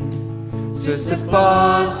voorsien. Soos 'n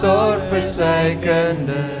pa sorg vir sy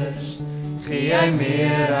kinders, gee hy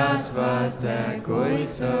meer as wat ek ooit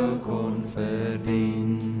sou kon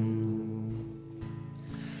verdien.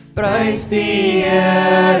 Prys die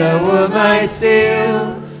Here, o my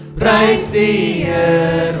siel, prys die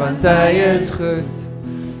Here, want hy is goed.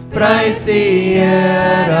 Prys die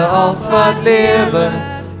Here, als wat lewe,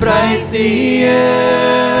 prys die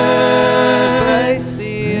Here, prys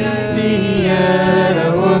die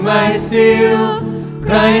Here, o my siel,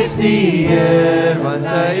 prys die Here, want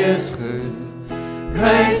hy is goed.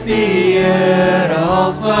 Prys die Here,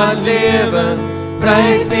 als wat lewe,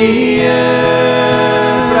 prys die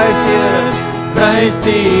Here, prys die Here, prys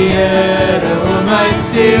die Here, o my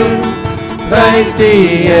siel, prys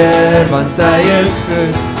die Here, want hy is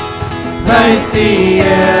goed. Prys die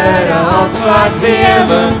Here, als wat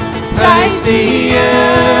lewe, prys die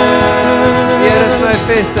Here. Die Here is my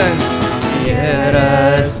vesting. Die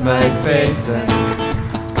Here is my vesting.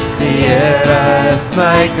 Die Here is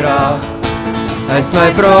my krag. Hy is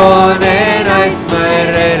my bron en hy is my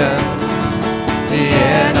redding. Die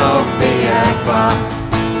een op wie ek wag.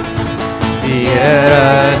 Die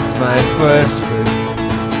Here is my voorspoed.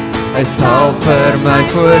 Hy sal vir my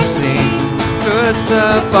voorsien. Soos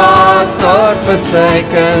 'n pa sorg vir sy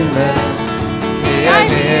kinders, gee hy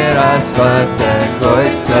meer as wat ek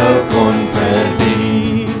ooit sou kon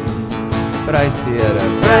verdien. Prys die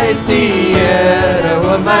Here,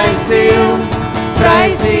 o my siel,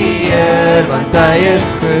 prys die Here, want hy is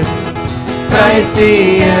goed. Prys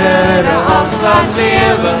die Here, als wat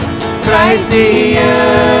lewe, prys die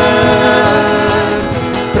Here.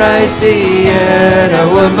 Prys die Here,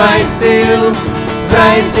 o my siel,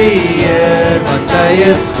 prys die Here, want hy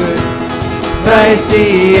is goed. Prys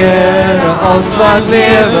die Here, als wat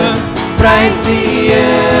lewe, prys die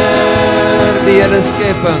Here. Die hele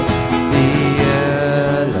skepping, die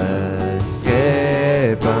hele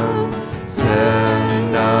skepping,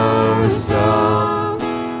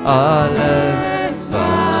 alles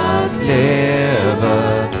wat lewe,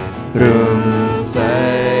 roem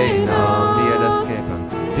sy naam. Die hele skepping,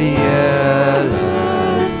 die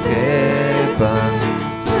hele skepping,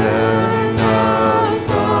 sing nou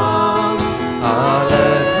saam.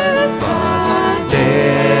 Alles wat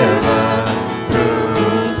lewe,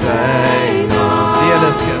 roem sy naam. Die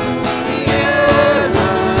hele skepping.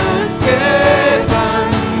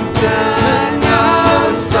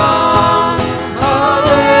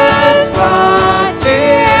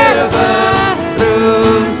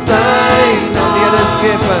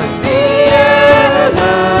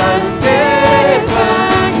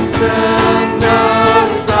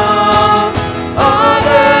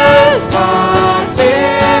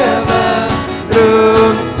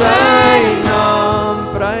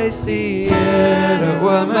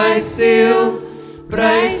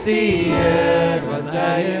 Prys die Heer, want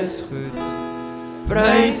hy is goed.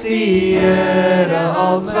 Prys die Here,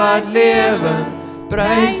 als wat lewe.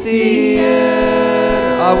 Prys die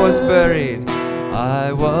Heer. I was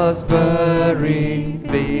buried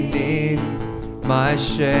beneath my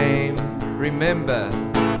shame. Remember,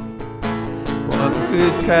 what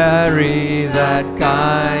could carry that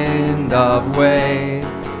kind of weight?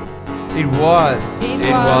 It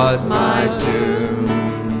was my tomb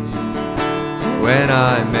when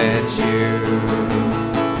I met you.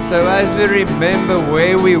 So as we remember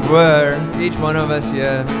where we were, each one of us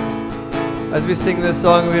here, as we sing this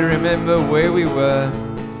song, we remember where we were,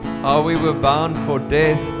 how we were bound for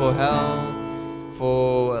death, for hell,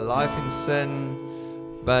 for a life in sin.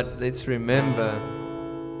 But let's remember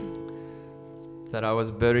that I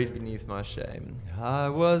was buried beneath my shame. I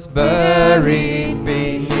was buried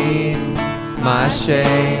beneath my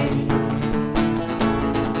shame.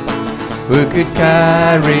 Who could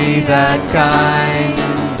carry that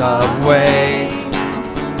kind of weight?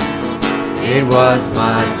 It was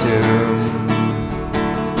my tomb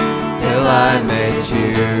till I met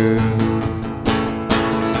you.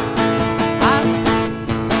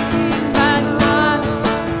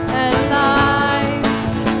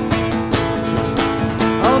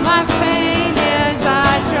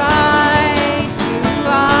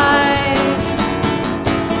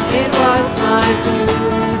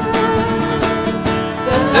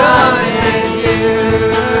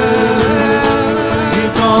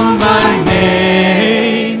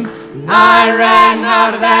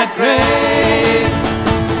 Grave,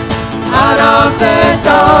 out of the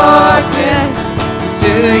darkness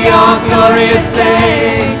to your glorious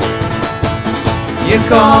day. You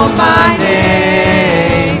called my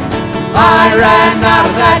name. I ran out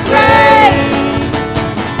of that grave,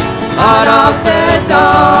 out of the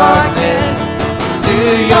darkness to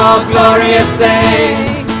your glorious day.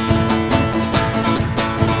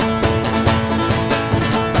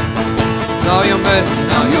 Now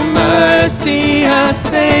your mercy has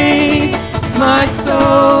saved my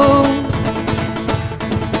soul.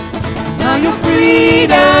 Now your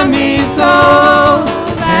freedom is all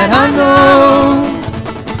that I know.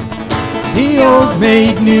 The old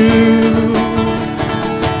made new.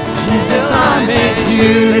 Jesus, I met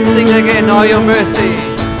you. Let's sing again. Now your mercy.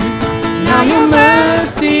 Now your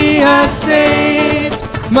mercy has saved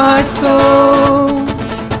my soul.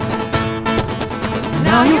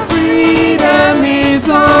 Now your freedom is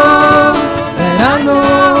all that I know.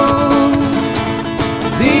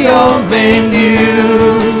 The old made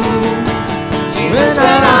new. Jesus,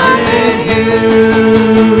 when I met you,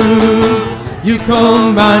 you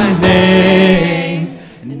called my name,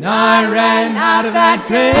 and I ran out of that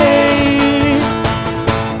grave,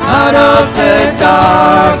 out of the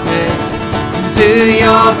darkness to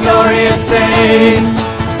your glorious day.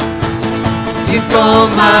 You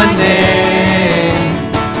called my name.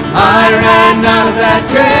 I ran out of that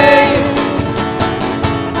grave,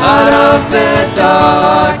 out of the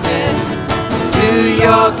darkness to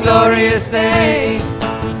your glorious day.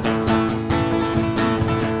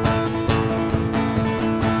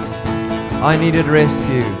 I needed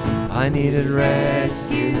rescue.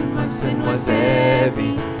 My sin was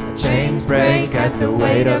heavy. The chains break at the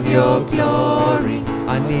weight of your glory.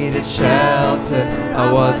 I needed shelter.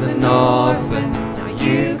 I was an orphan.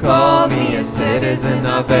 You called me a citizen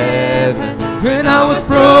of heaven. When I was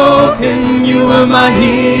broken, you were my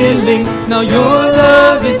healing. Now your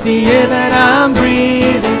love is the air that I'm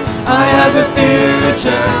breathing. I have a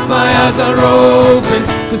future, my eyes are open.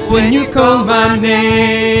 'Cause when you called my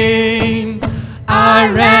name, I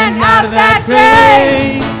ran out of that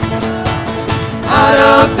grave, out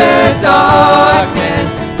of the darkness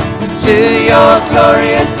to your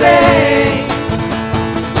glorious day.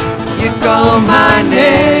 You called my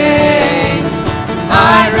name.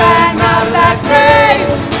 I ran out of that grave,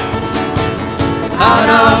 out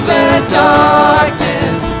of the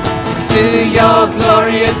darkness into your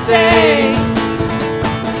glorious day.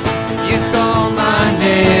 You called my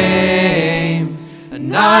name,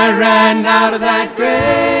 and I ran out of that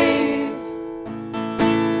grave,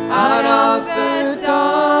 out of the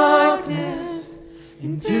darkness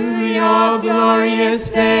into your glorious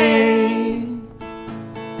day.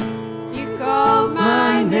 You called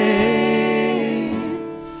my name,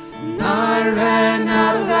 and I ran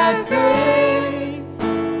out of that grave,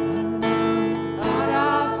 out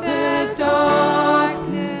of the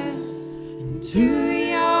darkness into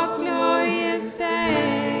your glorious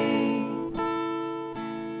day.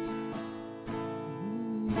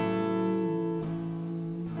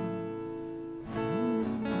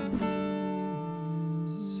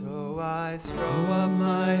 So I throw up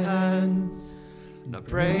my hands and I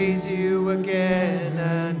praise you again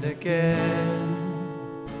and again,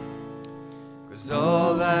 'cause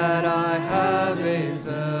all that I have is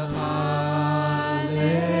a hallelujah,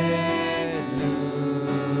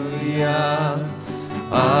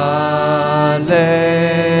 hallelujah.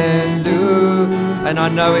 And I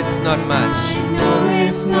know it's not much,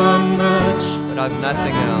 but I've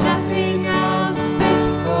nothing else. Nothing else fit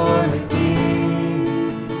for a king,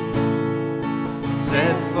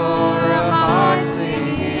 Except for a heart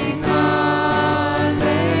singing hallelujah,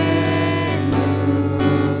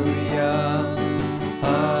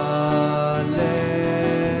 hallelujah.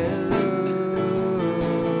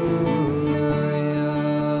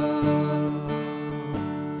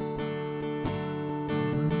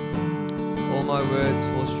 All my words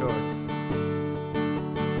fall short.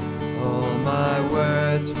 All my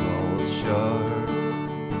words fall short.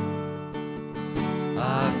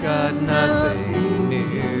 I've got nothing new.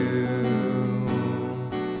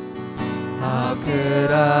 How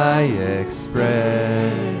could I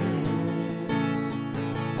express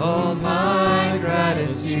all my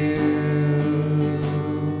gratitude?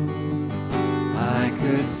 I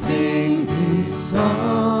could sing these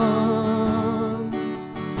songs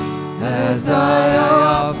as I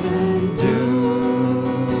often do,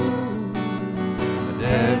 but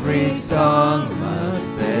every song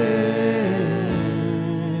must end,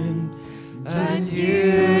 and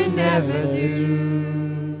you never do.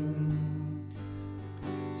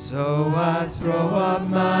 So I throw up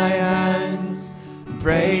my hands and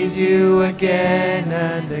praise you again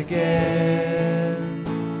and again.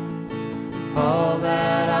 All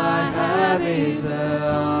that I have is a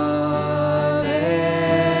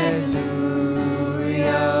hallelujah,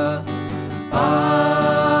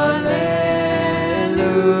 hallelujah.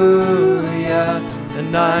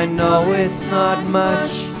 And I know it's not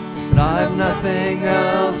much, but I've nothing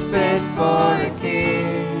else fit for a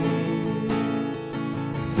king,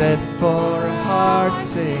 except for a heart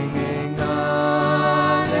singing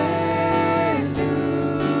hallelujah,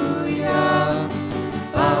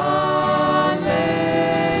 hallelujah.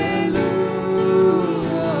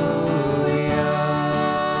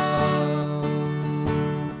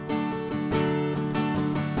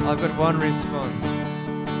 I've got one response.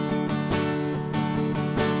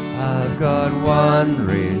 I've got one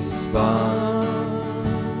response.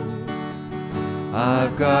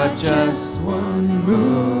 I've got just one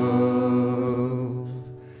move,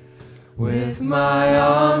 with my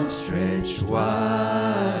arms stretched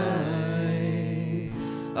wide.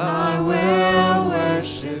 I will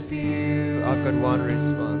worship you. I've got one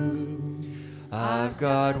response. I've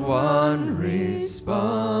got one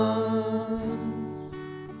response.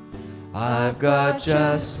 I've got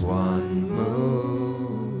just one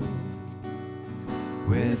move,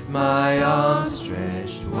 with my arms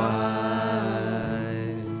stretched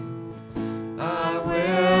wide. I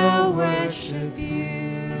will worship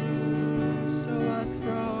you. So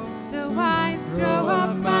I throw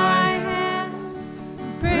up my hands,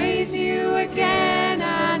 praise you again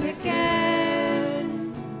and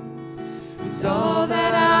again. 'Cause all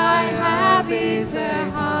that I have is a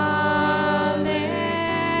hallelujah,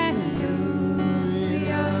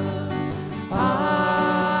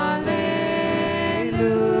 hallelujah.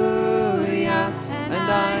 And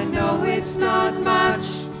I know it's not much,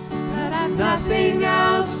 but I've nothing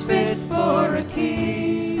else fit for a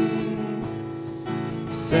king,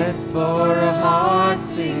 except for a heart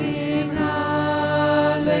singing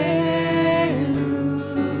hallelujah,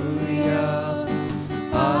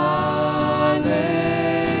 hallelujah.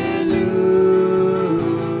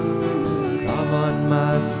 Come on,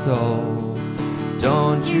 my soul,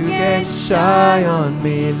 don't you get shy on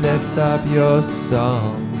me, lift up your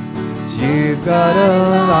song. 'Cause you've got a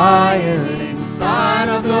lion inside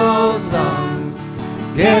of those lungs.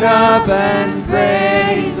 Get up and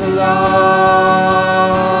praise the Lord.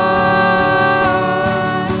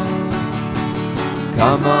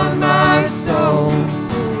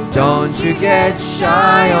 get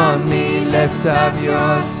shy on me, lift up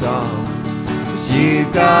your song. 'Cause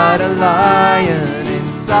you've got a lion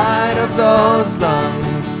inside of those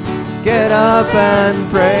lungs. Get up and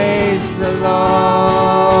praise the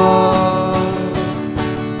Lord.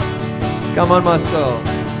 Come on, my soul.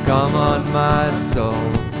 Come on, my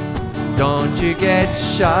soul. Don't you get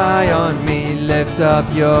shy on me, lift up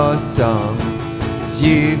your song. 'Cause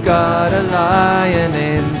you've got a lion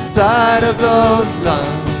inside of those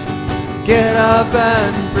lungs. Get up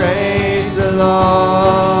and praise the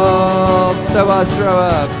Lord. So I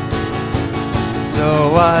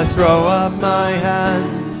throw up my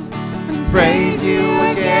hands and praise you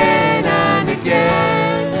again and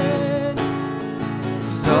again.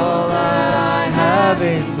 'Cause all that I have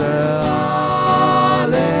is a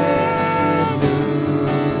hallelujah.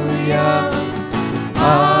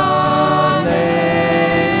 Hallelujah.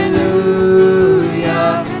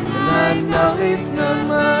 And I know it's not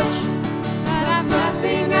much, but I've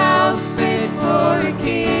nothing else fit for a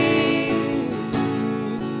king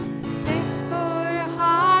except for a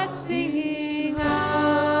heart singing hallelujah.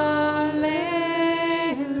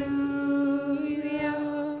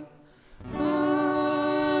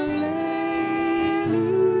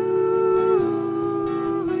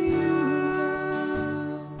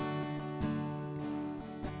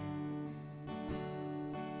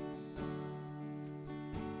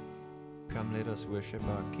 Come, let us worship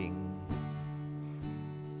our King.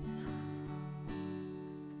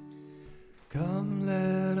 Come,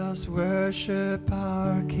 let us worship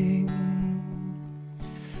our King.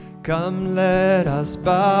 Come, let us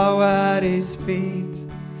bow at His feet.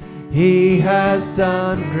 He has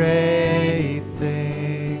done great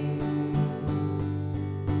things.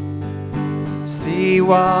 See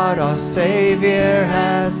what our Savior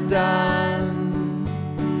has done.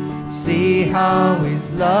 See how His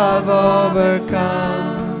love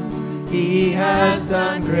overcomes. He has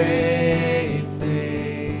done great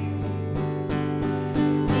things.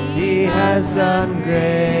 He has done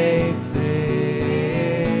great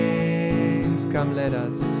things. Come,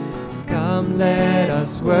 let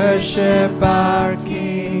us worship our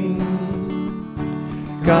King.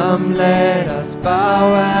 Come, let us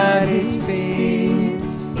bow at His feet.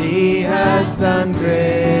 He has done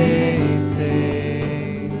great things.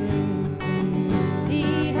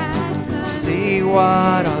 See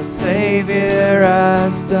what our Savior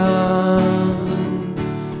has done.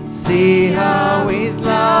 See how His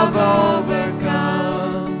love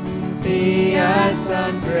overcomes. He has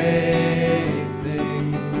done great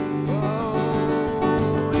things.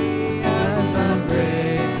 Oh, He has done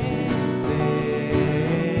great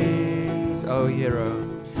things. Oh,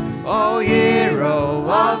 hero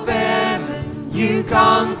of heaven, you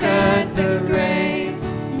conquered the grave.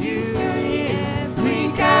 You free every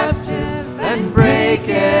captive and break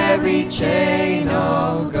every chain,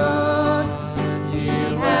 oh God.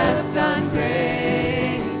 You have done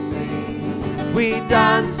great things. We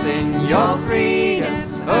dance in your freedom,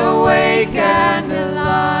 awake and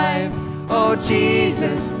alive. Oh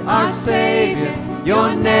Jesus, our Savior,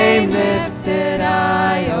 your name lifted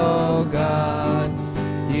high, oh God.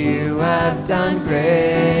 You have done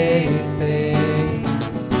great things.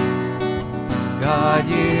 God,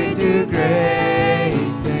 you do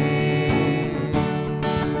great things.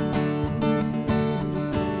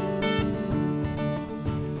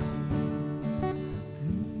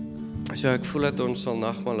 So ek voel dat ons sal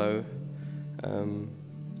nagmaal hou.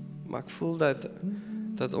 Maar ek voel dat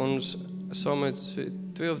ons saam met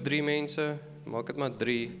 2 of 3 mense, maak dit maar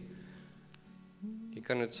 3. Jy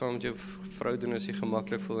kan dit saam met jou vrou doen as jy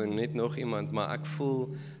gemaklik voel en net nog iemand, maar ek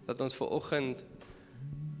voel dat ons vanoggend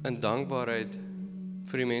in dankbaarheid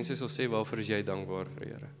vir die mense sal sê waarvoor is jy dankbaar vir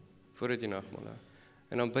Here, voordat jy nagmaal hou.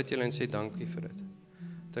 En dan bid julle en sê dankie vir dit.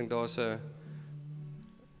 Ek dink daar's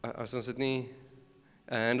as ons dit nie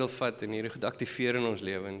 'n handle vat en hierdie goed aktiveer in ons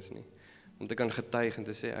lewens nie, om te kan getuig en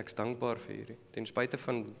te sê ek's dankbaar vir hierdie, ten spyte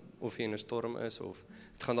van of jy in 'n storm is of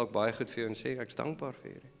dit gaan dalk baie goed vir jou en sê ek's dankbaar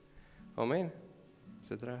vir hierdie. Amen. Is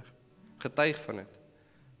dit reg? Getuig van dit.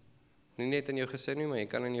 Nie net in jou gesin nie, maar jy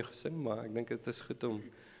kan in jou gesin, maar ek dink dit is goed om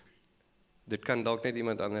dit kan dalk net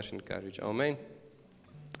iemand anders encourage. Amen.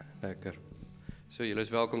 Lekker. So julle is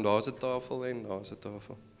welkom, daar's 'n tafel en daar's 'n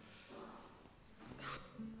tafel.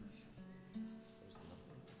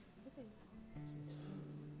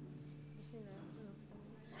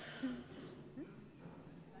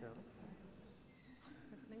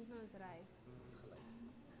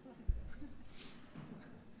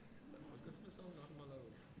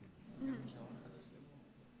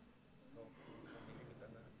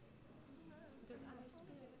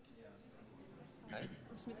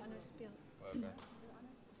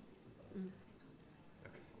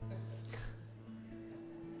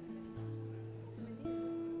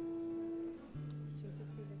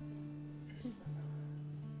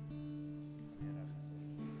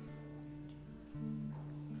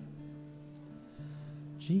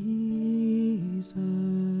 Jesus,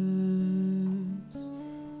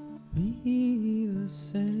 be the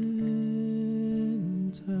center,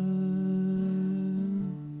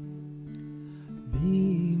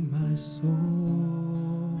 be my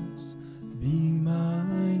source, be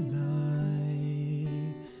my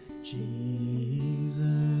light, Jesus.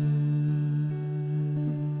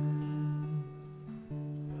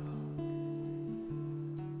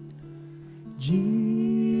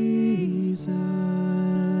 Jesus,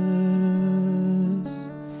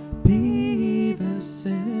 be the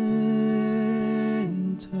center,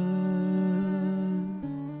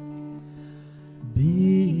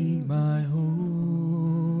 be my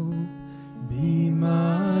hope, be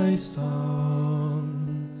my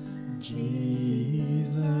song,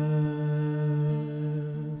 Jesus.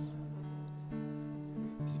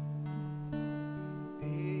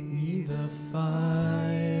 Be the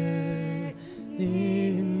fire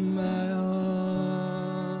in my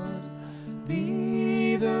heart,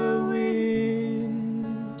 be the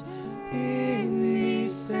wind in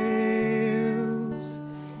these sails,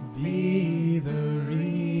 be the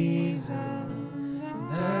reason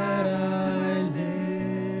that I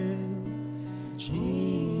live,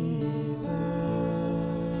 Jesus,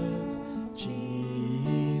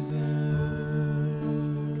 Jesus.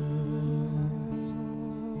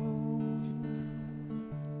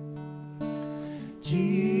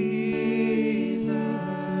 Jesus,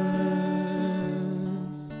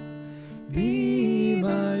 be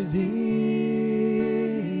my vision,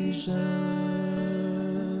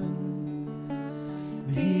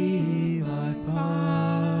 be my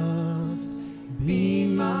path, be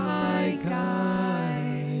my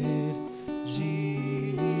guide,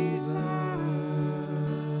 Jesus,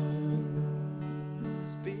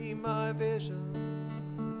 be my vision,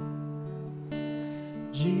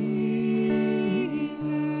 Jesus,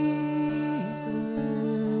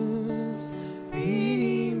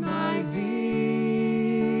 be my vision,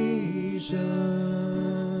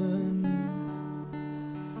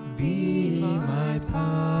 be my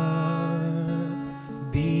path,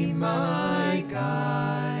 be my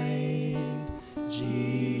guide,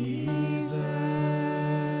 Jesus.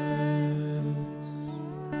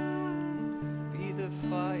 Be the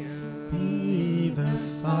fire, be the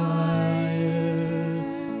fire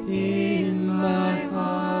in my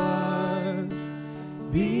heart,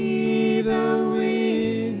 be the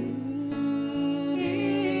wind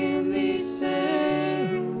in these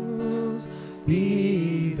sails,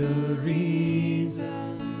 be the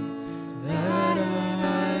reason that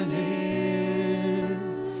I live,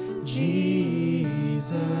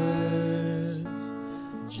 Jesus,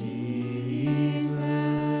 Jesus.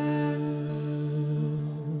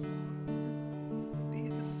 Be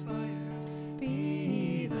the fire,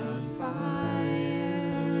 be the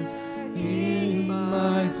fire in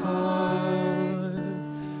my heart,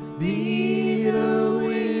 be the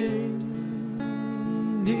wind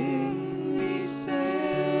in these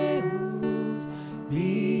sails,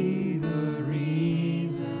 be the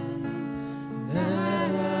reason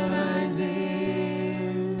that I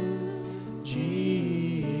live,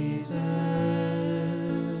 Jesus,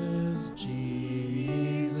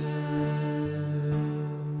 Jesus.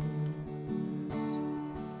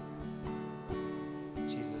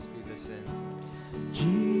 Jesus, be the center.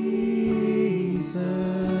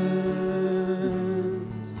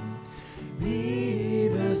 Jesus, be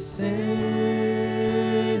the center,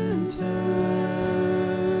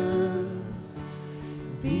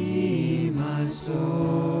 be my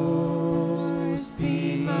source,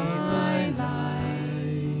 be my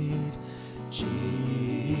light,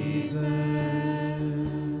 Jesus.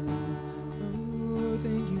 Oh,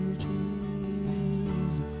 thank you,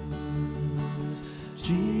 Jesus.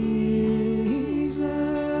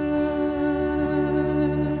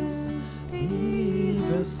 Jesus, be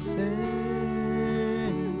the center,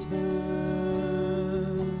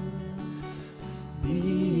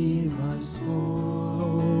 be my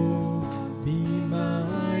soul, be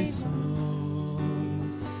my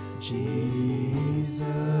song, Jesus.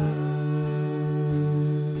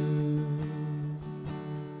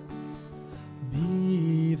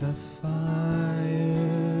 Be the fire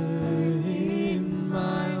in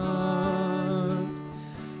my heart,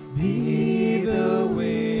 be the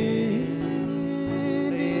wind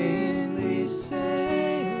in these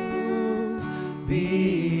sails,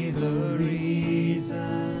 be the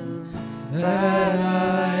reason that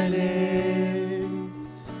I live,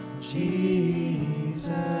 Jesus,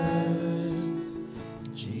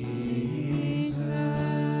 Jesus,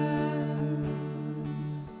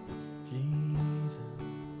 Jesus,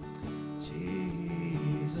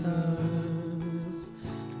 Jesus,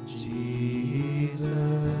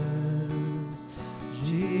 Jesus.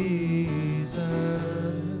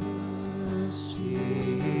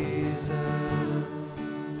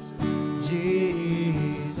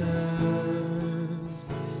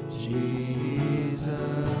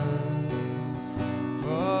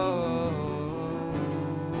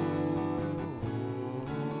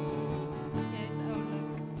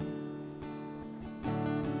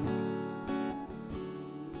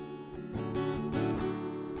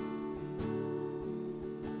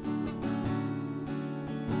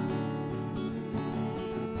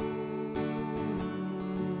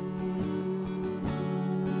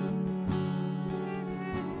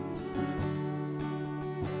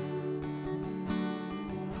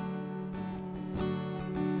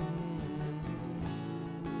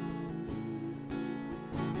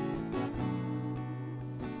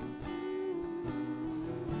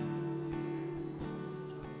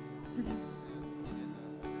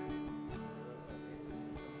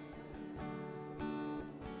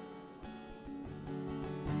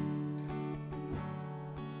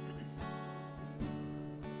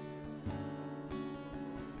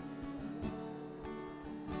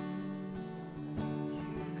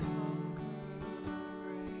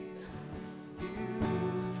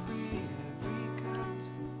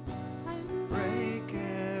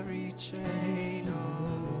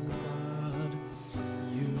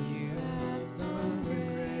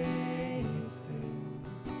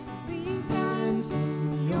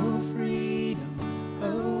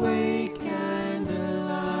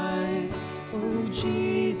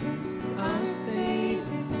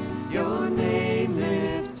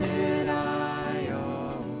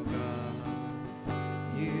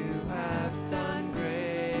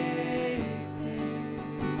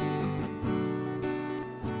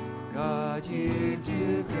 God, you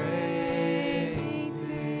do great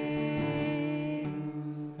things.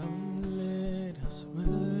 Come, let us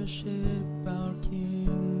worship our King.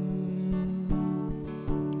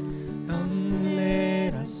 Come,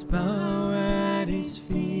 let us bow at His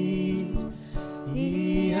feet.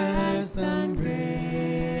 He has done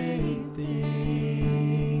great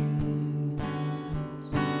things.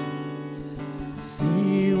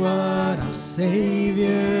 See what our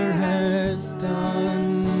Savior has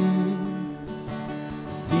done.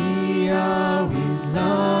 See how His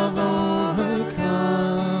love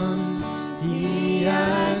overcomes. He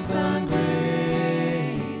has done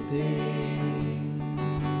great things.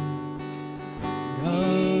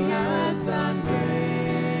 He has done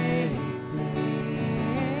great things.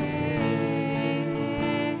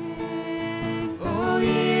 O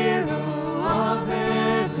hero of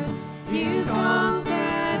heaven, you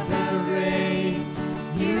conquered the grave.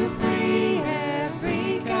 You free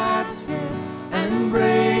every captive and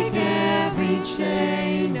break every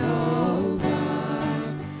chain. Oh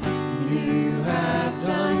God, you have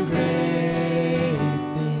done great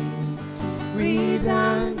things. We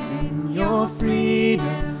dance in your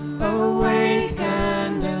freedom, awake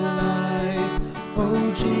and alive.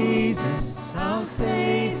 Oh Jesus, our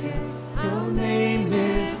Savior, your name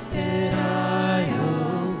lifted high.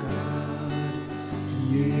 Oh God,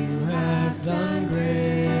 you have done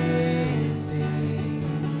great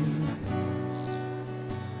things.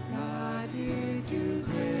 God, you do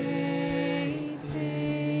great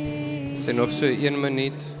things. Sê nog so 1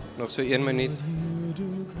 minuut, nog so 1 minuut. You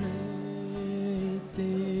do great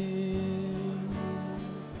things.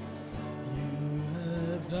 You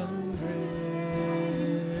have done great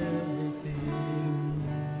things.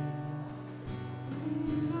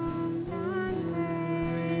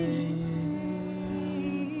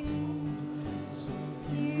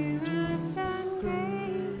 You do great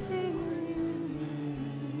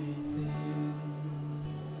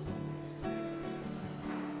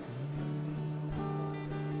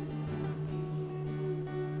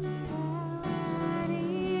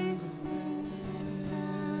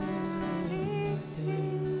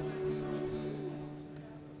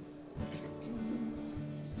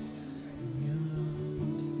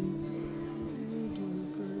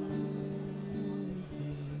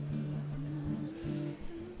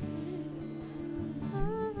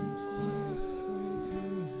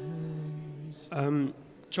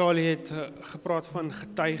Charlie het gepraat van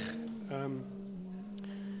getuig.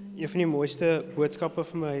 Een van die mooiste boodskappe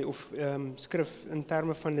vir my, of skrif in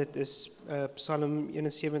terme van dit is Psalm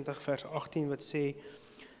 71 vers 18 wat sê,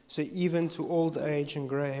 So even to old age and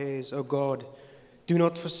grey hairs, O God, do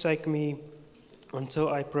not forsake me until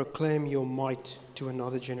I proclaim your might to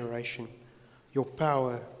another generation, your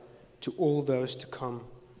power to all those to come.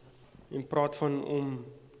 En praat van om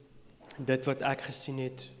dit wat ek gesien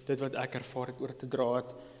het, dit wat ek ervaar het, oor te dra het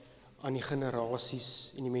aan die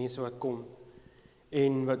generasies en die mense wat kom.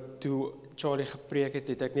 En wat toe Charlie gepreek het,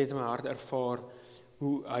 het ek net in my hart ervaar,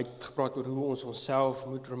 hoe hy het gepraat oor hoe ons onsself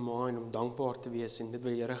moet remind om dankbaar te wees en dit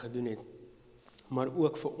wat die Here gedoen het. Maar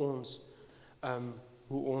ook vir ons,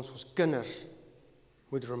 hoe ons kinders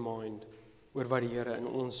moet remind oor wat die Here in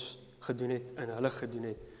ons gedoen het, in hulle gedoen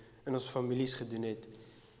het, in ons families gedoen het.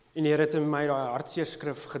 En die Here het in my daai hartseer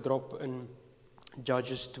skrif gedrop in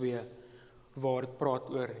Judges 2, waar het praat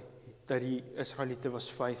oor dat die Israeliete was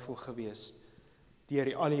faithful gewees deur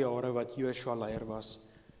al die jare wat Joshua leier was,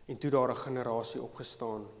 en toe daar 'n generasie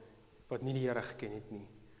opgestaan wat nie die Here geken het nie,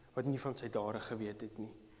 wat nie van sy dade geweet het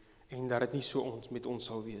nie, en dat dit nie so ons met ons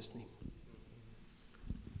sal wees nie.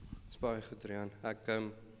 Dis baie goed, Rian. Ek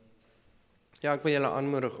wil julle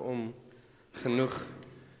aanmoedig om genoeg,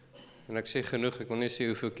 en ek sê genoeg, ek wil nie sê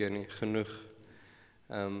hoeveel keer nie, genoeg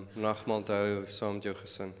nagmaal te hou saam met jou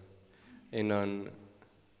gesin. En dan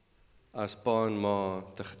as pa en ma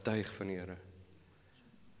te getuig van die Here.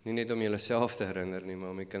 Nie net om julleself te herinner nie, maar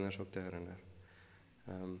om die kinders ook te herinner.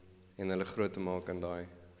 En hulle groot te maak in daai,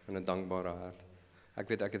 in 'n dankbare hart. Ek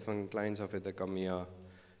weet, ek het van kleins af het ek Amia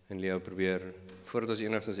en Leo probeer, voordat ons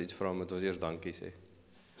enigstens iets vra, moet ons eers dankie sê.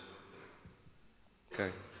 Okay.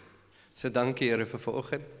 So dankie Here vir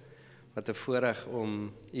vanoggend. Wat 'n voorreg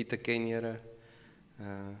om U te ken, Here.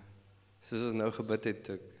 Soos ons nou gebid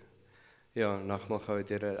het, nagmaal gehou het,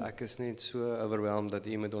 Here. Ek is net so overwhelmed dat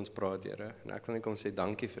U met ons praat, Here. En ek wil net kom sê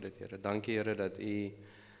dankie vir dit, Here. Dankie, Here, dat U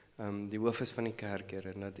die hoof is van die kerk,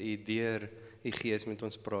 Here, en dat U deur U Gees met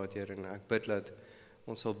ons praat, Here. En ek bid dat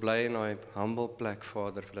ons sal bly in daai humble plek,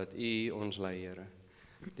 Vader, dat U ons lei, Here,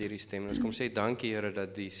 deur die stem. En ons kom sê dankie, Here,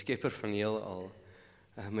 dat die skepper van heelal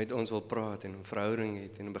met ons wil praat en 'n verhouding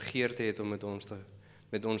het en 'n begeerte het om met ons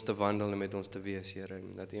met ons te wandel en met ons te wees, Here,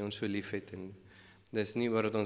 en dat U ons so liefhet en dis nie oor dat ons